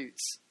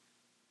pursuits.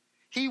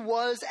 He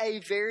was a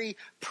very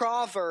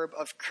proverb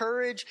of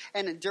courage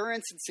and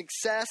endurance and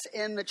success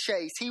in the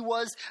chase. He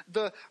was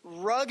the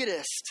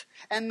ruggedest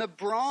and the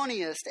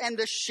brawniest and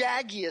the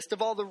shaggiest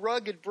of all the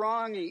rugged,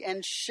 brawny,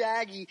 and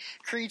shaggy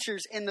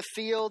creatures in the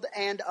field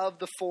and of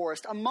the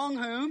forest, among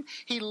whom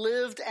he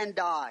lived and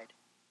died.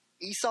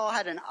 Esau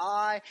had an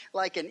eye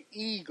like an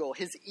eagle.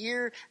 His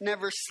ear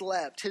never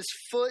slept. His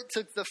foot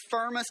took the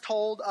firmest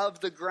hold of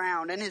the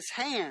ground, and his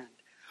hand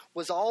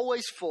was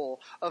always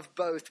full of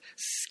both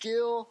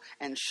skill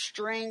and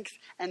strength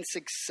and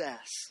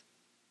success.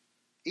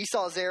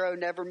 Esau's arrow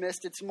never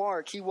missed its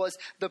mark. He was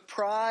the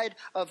pride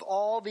of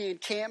all the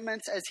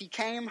encampments as he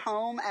came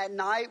home at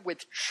night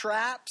with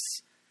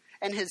traps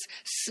and his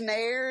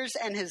snares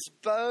and his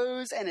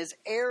bows and his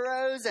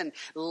arrows, and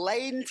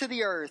laden to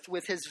the earth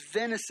with his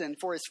venison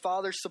for his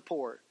father's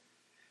support.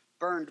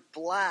 Burned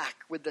black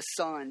with the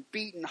sun,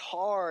 beaten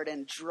hard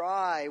and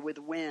dry with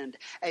wind,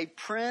 a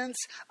prince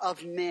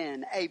of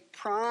men, a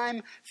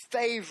prime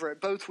favorite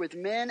both with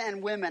men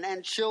and women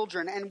and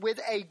children, and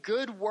with a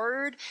good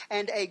word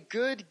and a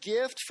good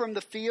gift from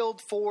the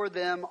field for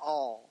them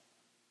all.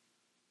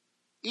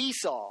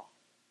 Esau,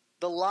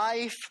 the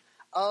life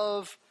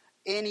of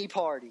any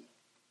party.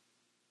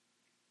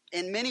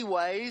 In many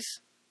ways,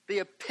 the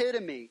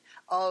epitome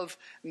of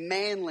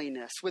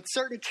manliness, with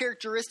certain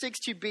characteristics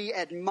to be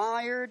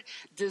admired,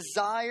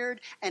 desired,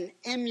 and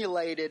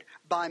emulated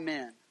by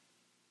men.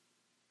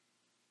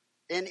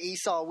 In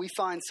Esau, we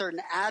find certain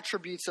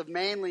attributes of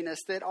manliness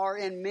that are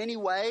in many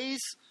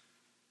ways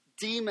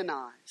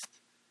demonized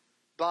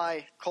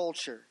by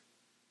culture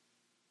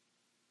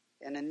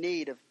and in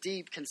need of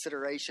deep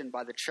consideration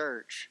by the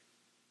church.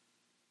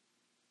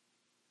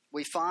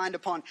 We find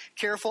upon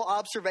careful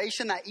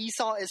observation that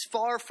Esau is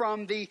far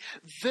from the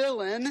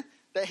villain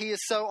that he is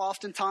so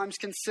oftentimes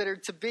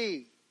considered to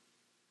be.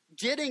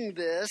 Getting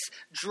this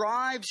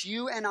drives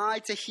you and I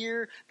to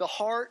hear the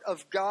heart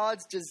of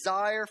God's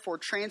desire for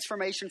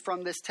transformation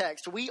from this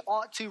text. We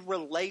ought to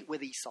relate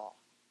with Esau.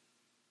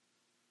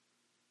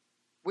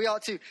 We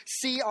ought to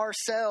see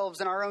ourselves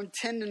and our own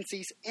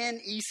tendencies in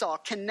Esau,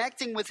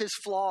 connecting with his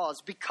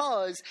flaws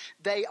because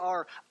they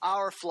are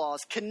our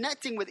flaws,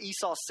 connecting with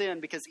Esau's sin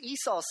because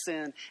Esau's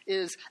sin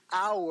is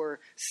our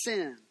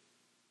sin.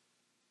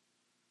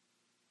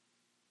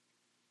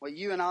 What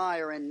you and I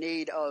are in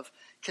need of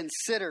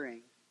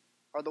considering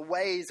are the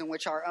ways in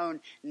which our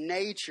own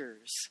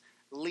natures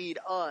lead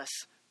us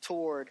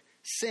toward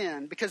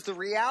sin, because the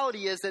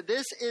reality is that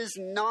this is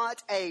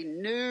not a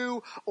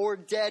new or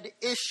dead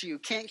issue.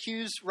 Kent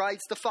Hughes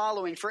writes the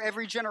following: for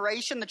every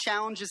generation, the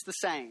challenge is the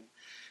same.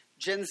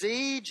 Gen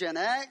Z, Gen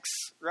X,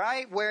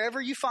 right? Wherever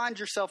you find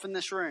yourself in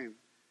this room,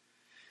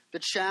 the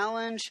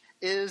challenge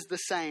is the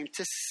same: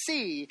 to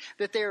see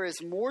that there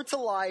is more to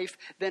life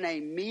than a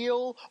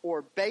meal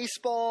or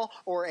baseball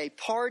or a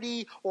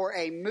party or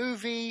a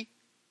movie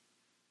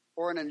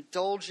or an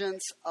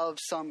indulgence of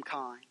some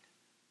kind.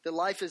 That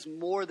life is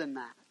more than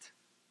that.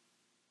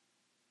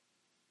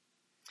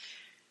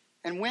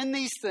 And when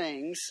these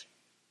things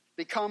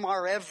become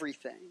our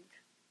everything,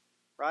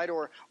 right,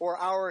 or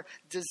our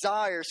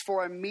desires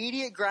for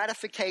immediate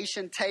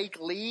gratification take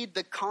lead,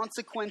 the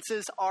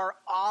consequences are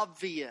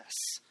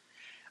obvious.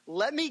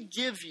 Let me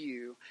give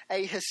you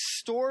a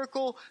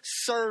historical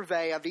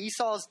survey of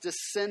Esau's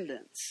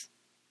descendants,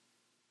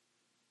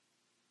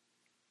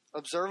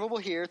 observable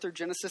here through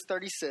Genesis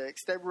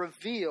 36, that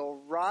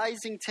reveal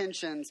rising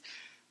tensions,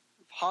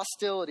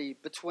 hostility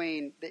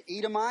between the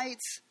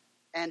Edomites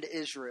and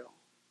Israel.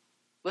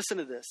 Listen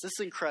to this. This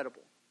is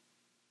incredible.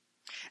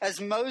 As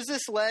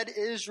Moses led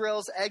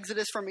Israel's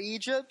exodus from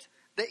Egypt,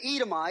 the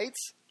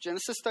Edomites,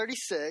 Genesis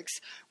 36,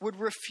 would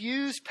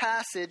refuse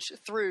passage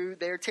through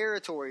their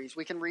territories.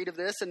 We can read of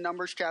this in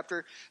Numbers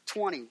chapter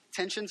 20.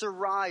 Tensions are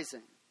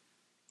rising,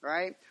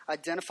 right?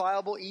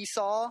 Identifiable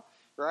Esau,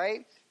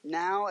 right?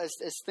 Now, as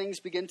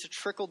things begin to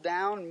trickle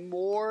down,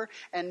 more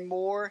and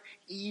more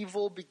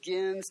evil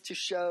begins to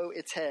show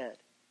its head.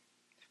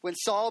 When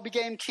Saul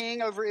became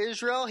king over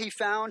Israel, he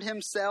found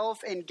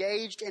himself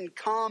engaged in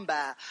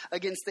combat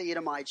against the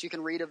Edomites. You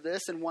can read of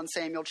this in 1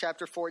 Samuel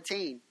chapter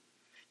 14.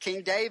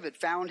 King David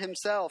found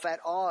himself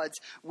at odds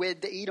with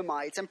the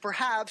Edomites. And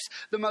perhaps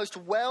the most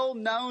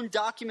well-known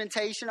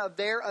documentation of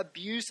their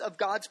abuse of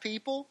God's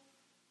people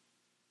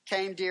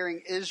came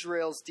during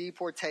Israel's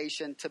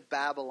deportation to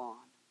Babylon.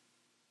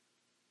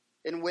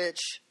 in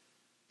which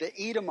the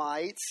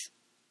Edomites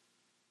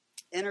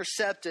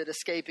intercepted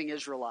escaping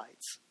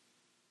Israelites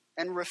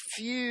and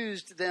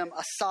refused them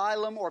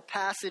asylum or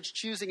passage,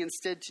 choosing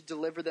instead to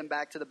deliver them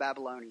back to the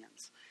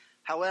Babylonians.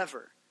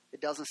 However,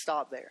 it doesn't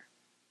stop there.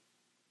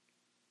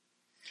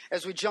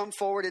 As we jump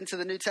forward into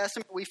the New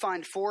Testament, we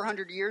find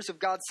 400 years of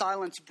God's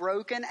silence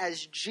broken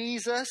as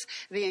Jesus,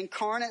 the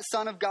incarnate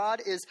Son of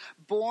God, is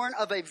born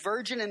of a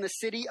virgin in the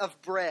city of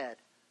bread,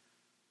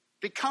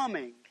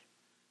 becoming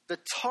the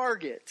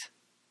target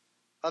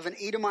of an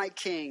Edomite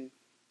king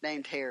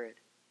named Herod.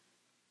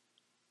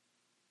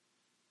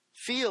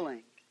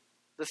 Feeling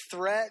the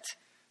threat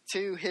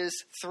to his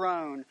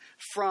throne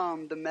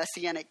from the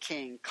Messianic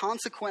king,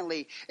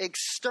 consequently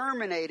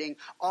exterminating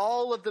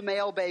all of the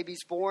male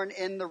babies born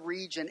in the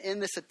region in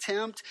this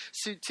attempt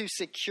to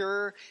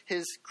secure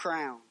his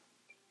crown.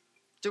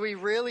 Do we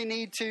really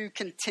need to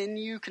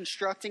continue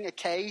constructing a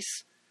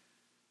case,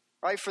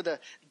 right, for the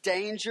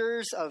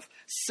dangers of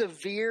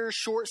severe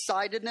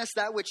short-sightedness,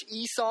 that which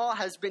Esau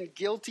has been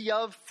guilty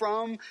of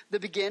from the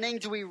beginning?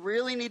 Do we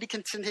really need to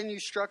continue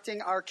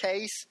constructing our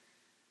case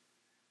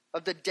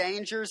of the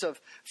dangers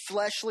of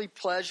fleshly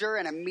pleasure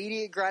and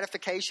immediate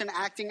gratification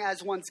acting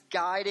as one's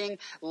guiding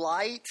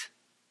light?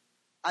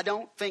 I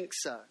don't think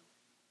so.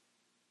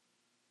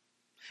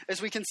 As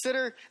we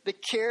consider the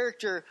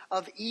character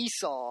of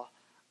Esau,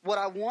 what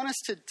I want us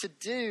to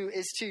do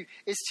is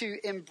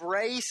to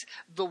embrace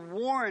the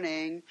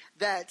warning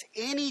that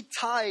any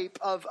type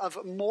of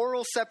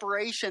moral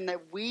separation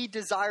that we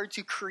desire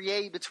to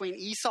create between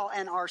Esau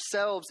and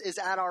ourselves is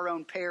at our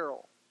own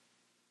peril.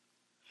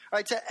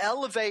 Right, to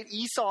elevate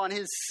Esau and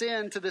his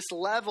sin to this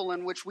level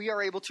in which we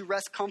are able to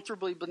rest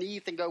comfortably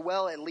beneath and go,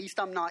 well, at least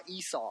I'm not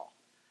Esau,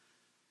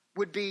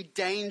 would be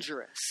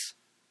dangerous.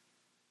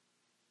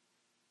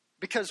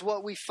 Because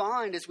what we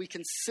find as we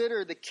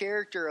consider the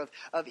character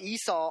of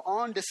Esau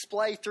on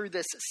display through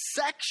this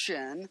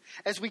section,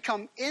 as we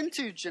come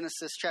into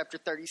Genesis chapter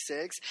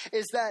 36,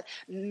 is that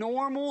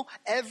normal,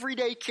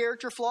 everyday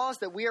character flaws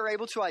that we are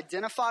able to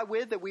identify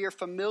with, that we are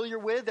familiar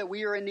with, that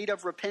we are in need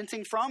of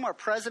repenting from, are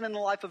present in the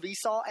life of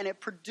Esau, and it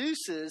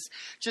produces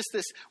just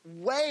this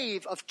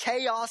wave of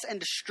chaos and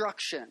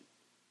destruction.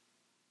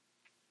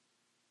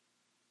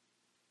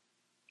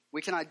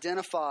 We can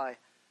identify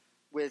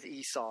with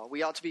Esau.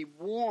 We ought to be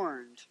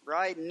warned,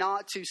 right?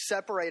 Not to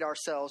separate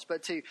ourselves,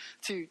 but to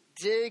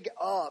dig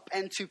up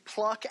and to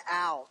pluck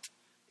out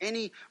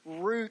any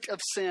root of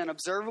sin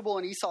observable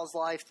in Esau's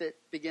life that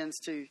begins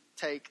to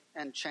take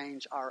and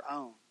change our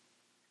own.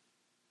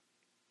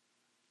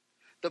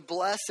 The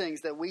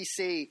blessings that we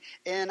see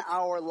in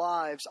our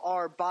lives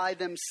are by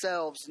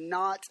themselves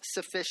not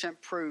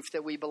sufficient proof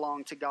that we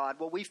belong to God.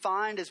 What we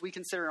find as we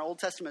consider an Old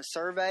Testament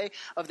survey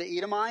of the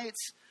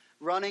Edomites,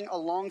 running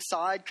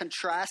alongside,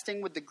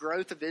 contrasting with the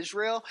growth of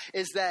Israel,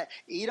 is that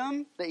the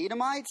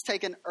Edomites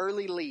take an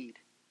early lead.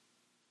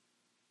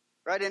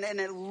 Right? And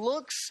it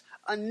looks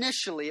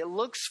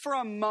for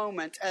a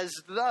moment as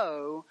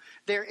though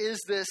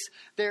there's this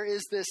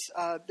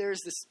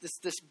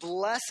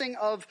blessing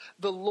of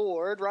the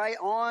Lord, right,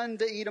 on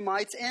the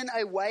Edomites in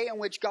a way in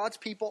which God's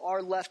people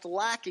are left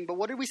lacking. But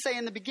what did we say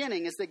in the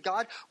beginning is that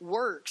God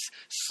works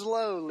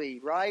slowly,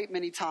 right?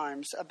 Many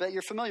times. I bet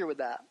you're familiar with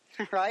that,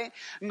 right?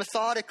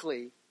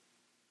 Methodically.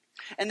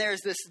 And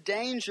there's this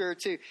danger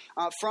to,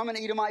 from an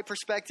Edomite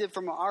perspective,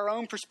 from our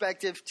own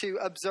perspective, to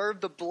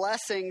observe the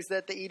blessings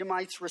that the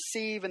Edomites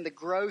receive and the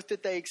growth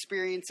that they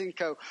experience and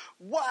go,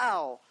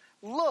 wow,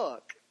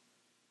 look,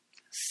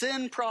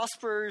 sin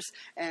prospers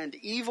and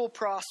evil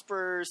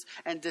prospers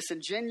and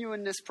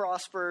disingenuousness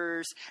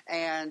prospers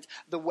and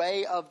the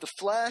way of the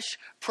flesh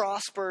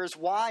prospers.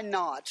 Why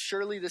not?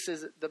 Surely this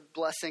is the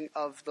blessing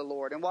of the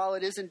Lord. And while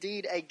it is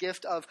indeed a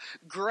gift of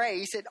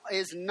grace, it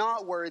is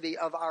not worthy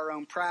of our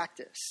own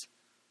practice.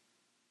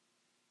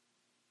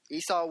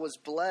 Esau was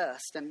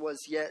blessed and was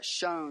yet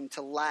shown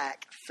to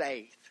lack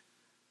faith.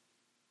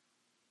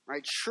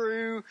 Right?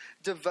 True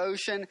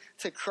devotion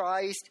to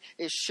Christ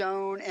is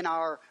shown in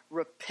our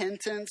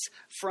repentance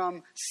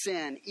from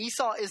sin.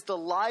 Esau is the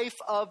life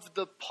of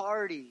the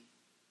party.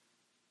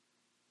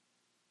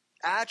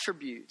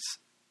 Attributes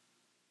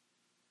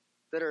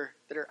that are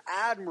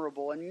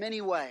admirable in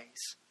many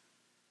ways.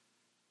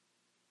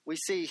 We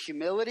see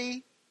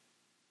humility.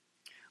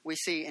 We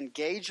see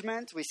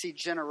engagement, we see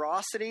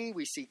generosity,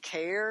 we see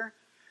care,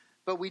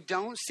 but we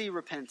don't see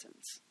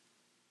repentance.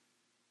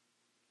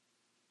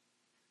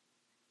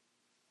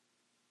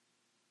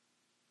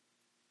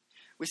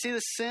 We see the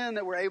sin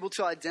that we're able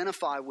to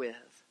identify with,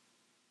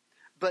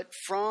 but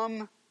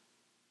from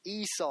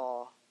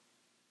Esau,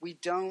 we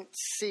don't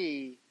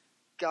see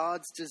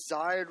God's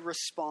desired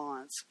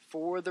response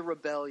for the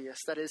rebellious,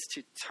 that is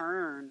to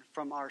turn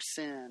from our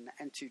sin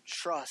and to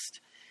trust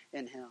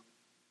in Him.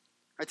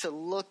 Right, to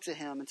look to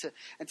Him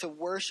and to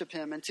worship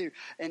Him and to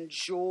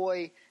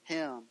enjoy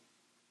Him.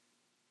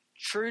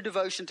 True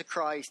devotion to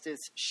Christ is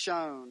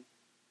shown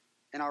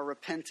in our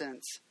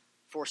repentance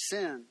for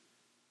sin.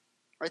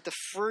 Right, the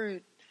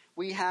fruit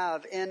we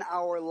have in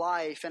our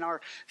life and our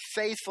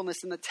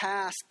faithfulness in the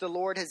task the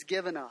Lord has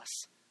given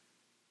us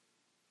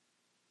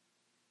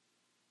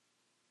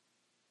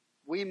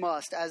we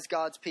must, as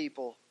God's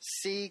people,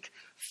 seek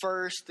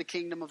first the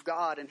kingdom of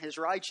God and his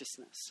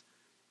righteousness.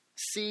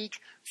 Seek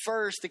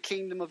first the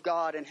kingdom of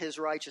God and his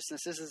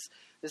righteousness. This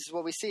is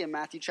what we see in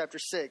Matthew chapter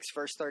 6,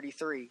 verse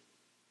 33.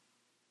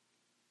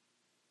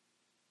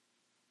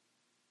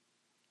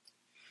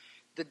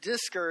 The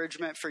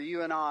discouragement for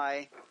you and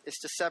I is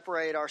to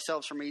separate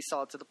ourselves from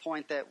Esau to the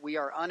point that we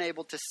are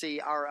unable to see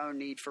our own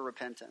need for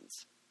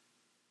repentance.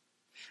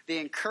 The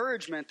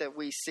encouragement that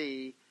we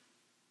see,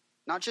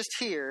 not just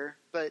here,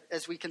 but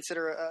as we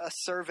consider a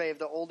survey of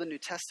the Old and New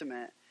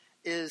Testament,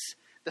 is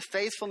the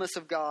faithfulness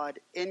of God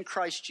in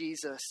Christ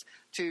Jesus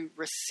to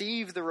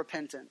receive the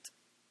repentant,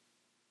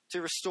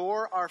 to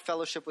restore our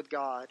fellowship with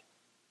God,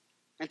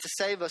 and to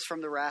save us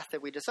from the wrath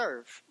that we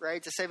deserve,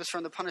 right? To save us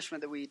from the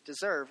punishment that we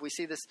deserve. We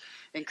see this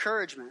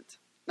encouragement.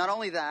 Not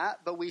only that,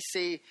 but we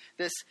see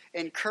this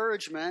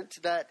encouragement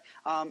that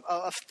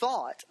of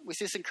thought. We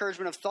see this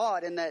encouragement of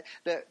thought in that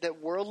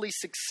worldly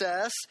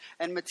success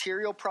and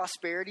material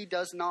prosperity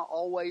does not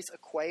always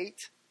equate,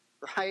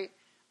 right,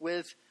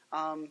 with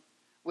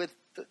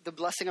the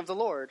blessing of the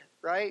Lord,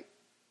 right?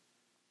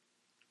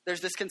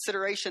 There's this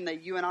consideration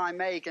that you and I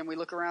make, and we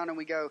look around and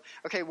we go,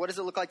 okay, what does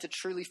it look like to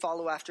truly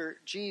follow after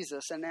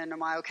Jesus? And then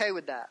am I okay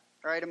with that?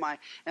 Right?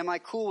 Am I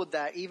cool with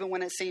that? Even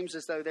when it seems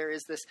as though there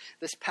is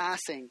this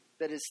passing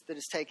that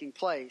is taking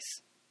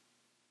place.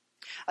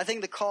 I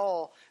think the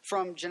call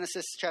from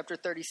Genesis chapter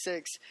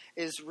 36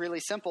 is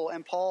really simple,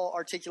 and Paul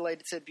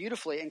articulates it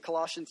beautifully in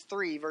Colossians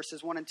 3,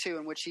 verses 1 and 2,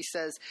 in which he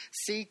says,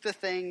 seek the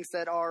things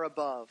that are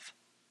above,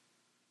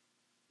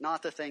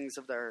 not the things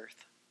of the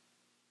earth.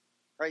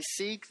 Right?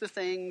 Seek the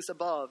things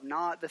above,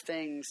 not the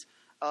things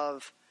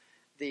of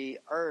the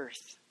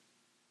earth.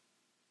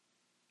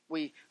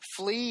 We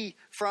flee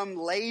from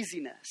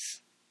laziness,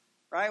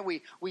 right?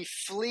 We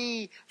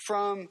flee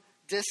from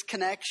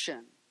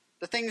disconnection.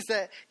 The things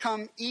that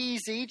come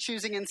easy,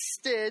 choosing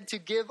instead to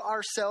give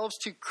ourselves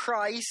to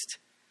Christ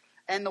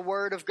and the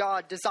Word of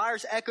God.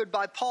 Desires echoed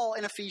by Paul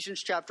in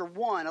Ephesians chapter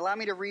 1. Allow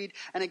me to read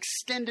an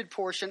extended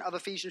portion of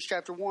Ephesians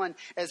chapter 1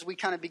 as we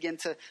kind of begin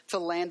to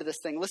land this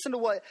thing. Listen to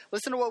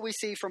what we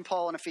see from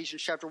Paul in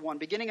Ephesians chapter 1.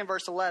 Beginning in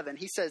verse 11,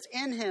 he says,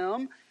 in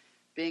him,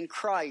 being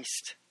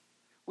Christ,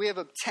 we have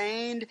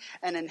obtained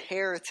an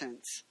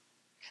inheritance,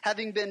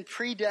 having been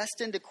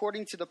predestined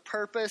according to the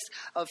purpose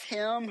of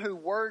him who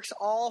works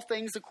all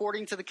things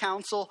according to the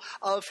counsel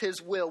of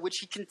his will, which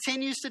he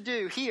continues to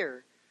do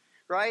here,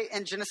 right,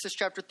 in Genesis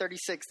chapter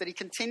 36, that he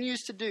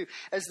continues to do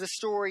as the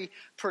story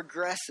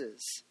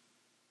progresses,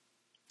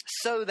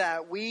 so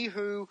that we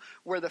who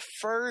were the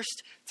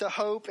first to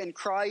hope in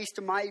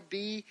Christ might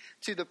be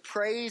to the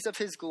praise of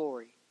his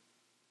glory.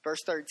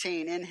 Verse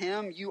 13, in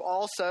him you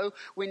also,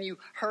 when you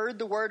heard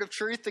the word of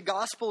truth, the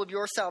gospel of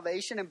your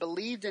salvation, and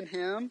believed in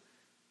him,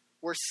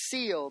 were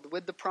sealed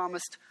with the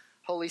promised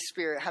Holy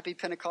Spirit. Happy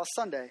Pentecost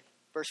Sunday.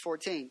 Verse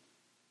 14,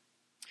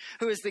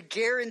 who is the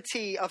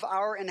guarantee of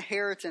our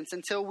inheritance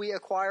until we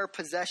acquire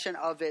possession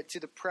of it to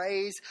the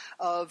praise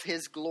of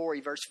his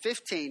glory. Verse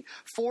 15,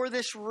 for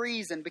this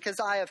reason, because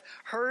I have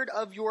heard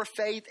of your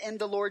faith in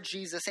the Lord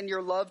Jesus and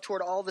your love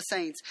toward all the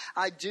saints,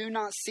 I do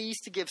not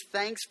cease to give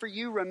thanks for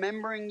you,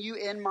 remembering you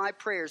in my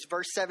prayers.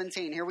 Verse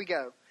 17, here we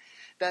go.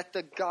 That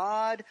the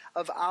God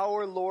of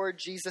our Lord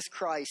Jesus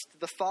Christ,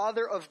 the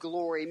Father of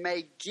glory,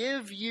 may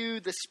give you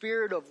the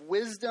spirit of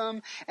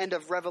wisdom and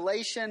of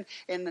revelation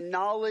in the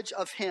knowledge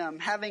of him,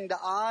 having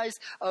the eyes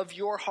of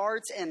your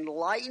hearts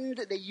enlightened,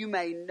 that you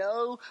may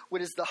know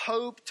what is the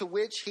hope to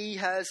which he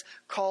has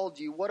called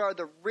you. What are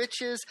the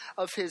riches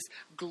of his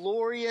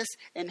glorious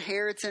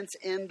inheritance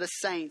in the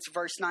saints?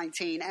 Verse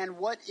 19, and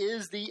what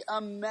is the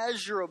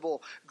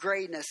immeasurable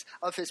greatness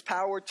of his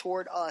power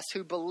toward us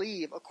who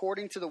believe,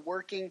 according to the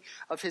working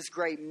of his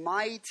great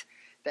might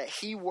that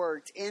he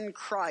worked in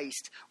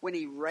Christ when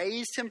he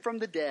raised him from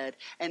the dead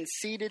and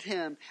seated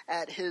him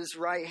at his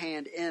right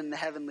hand in the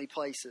heavenly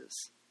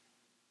places.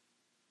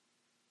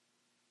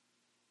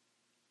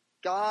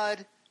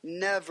 God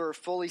never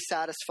fully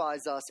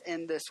satisfies us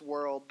in this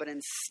world, but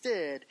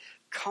instead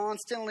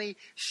constantly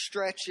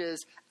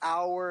stretches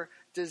our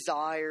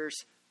desires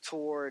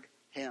toward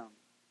him.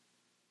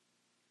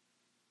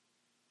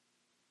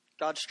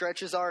 God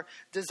stretches our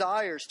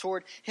desires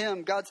toward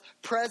him. God's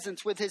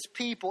presence with his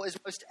people is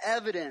most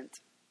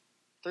evident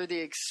through the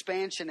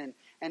expansion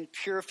and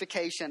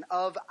purification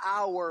of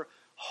our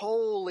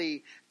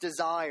holy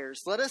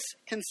desires. Let us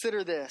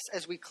consider this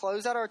as we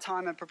close out our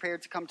time and prepare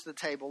to come to the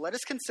table. Let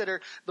us consider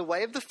the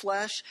way of the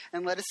flesh,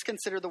 and let us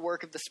consider the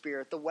work of the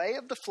Spirit. The way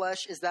of the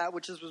flesh is that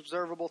which is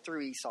observable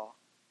through Esau.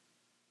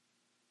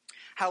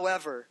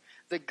 However,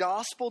 the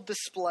gospel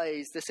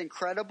displays this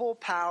incredible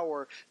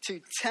power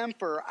to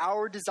temper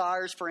our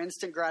desires for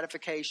instant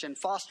gratification,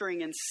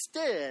 fostering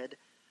instead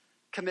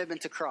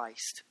commitment to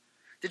Christ.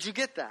 Did you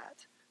get that?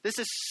 This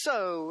is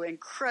so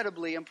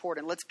incredibly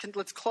important.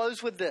 Let's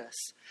close with this.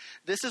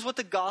 This is what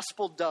the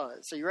gospel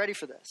does. Are you ready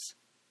for this?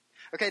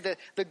 Okay,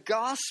 the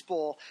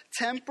gospel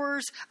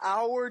tempers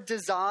our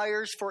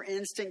desires for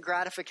instant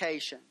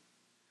gratification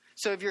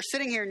So if you're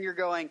sitting here and you're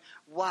going,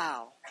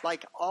 wow,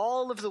 like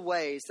all of the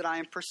ways that I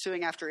am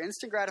pursuing after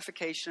instant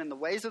gratification and the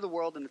ways of the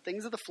world and the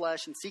things of the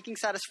flesh and seeking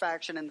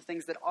satisfaction and the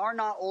things that are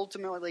not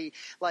ultimately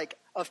like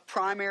of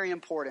primary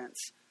importance,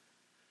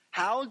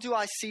 how do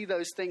I see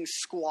those things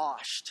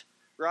squashed,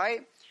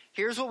 right?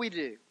 Here's what we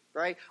do,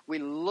 right? We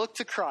look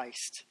to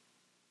Christ.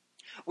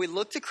 We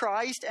look to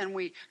Christ and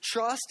we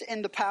trust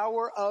in the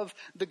power of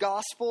the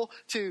gospel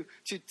to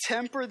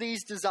temper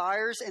these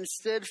desires,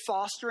 instead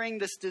fostering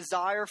this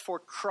desire for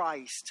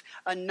Christ,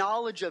 a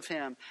knowledge of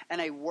him and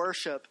a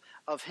worship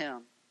of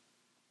him.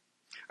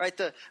 Right?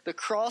 The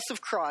cross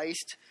of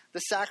Christ, the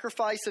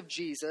sacrifice of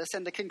Jesus,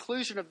 and the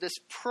conclusion of this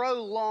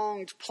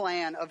prolonged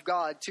plan of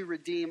God to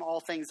redeem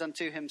all things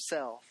unto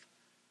himself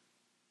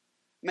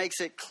makes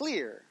it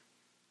clear,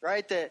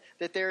 right,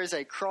 that there is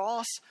a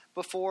cross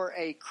before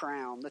a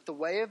crown, that the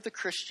way of the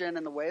Christian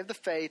and the way of the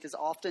faith is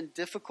often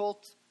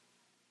difficult,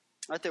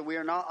 right, that we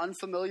are not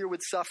unfamiliar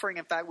with suffering.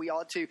 In fact, we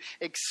ought to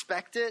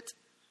expect it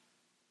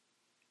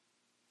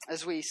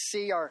as we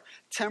see our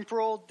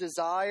temporal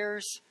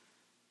desires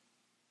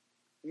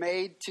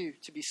made to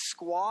be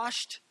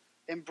squashed,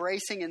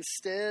 embracing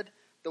instead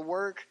the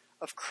work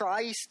of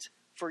Christ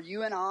for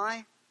you and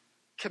I,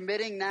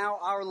 committing now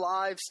our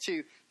lives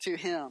to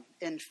him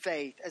in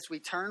faith as we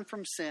turn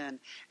from sin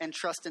and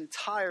trust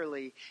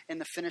entirely in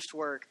the finished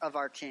work of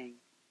our King.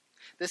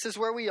 This is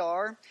where we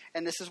are,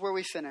 and this is where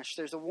we finish.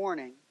 There's a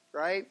warning,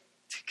 right?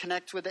 To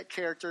connect with that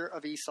character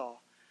of Esau,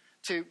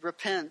 to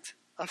repent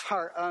of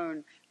our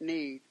own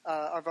need,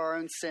 of our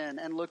own sin,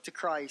 and look to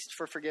Christ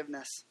for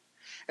forgiveness.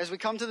 As we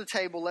come to the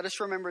table, let us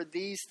remember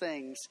these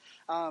things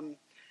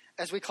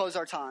as we close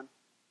our time.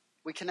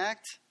 We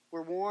connect.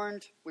 We're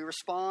warned, we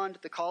respond,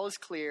 the call is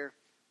clear.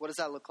 What does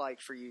that look like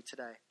for you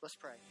today? Let's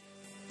pray.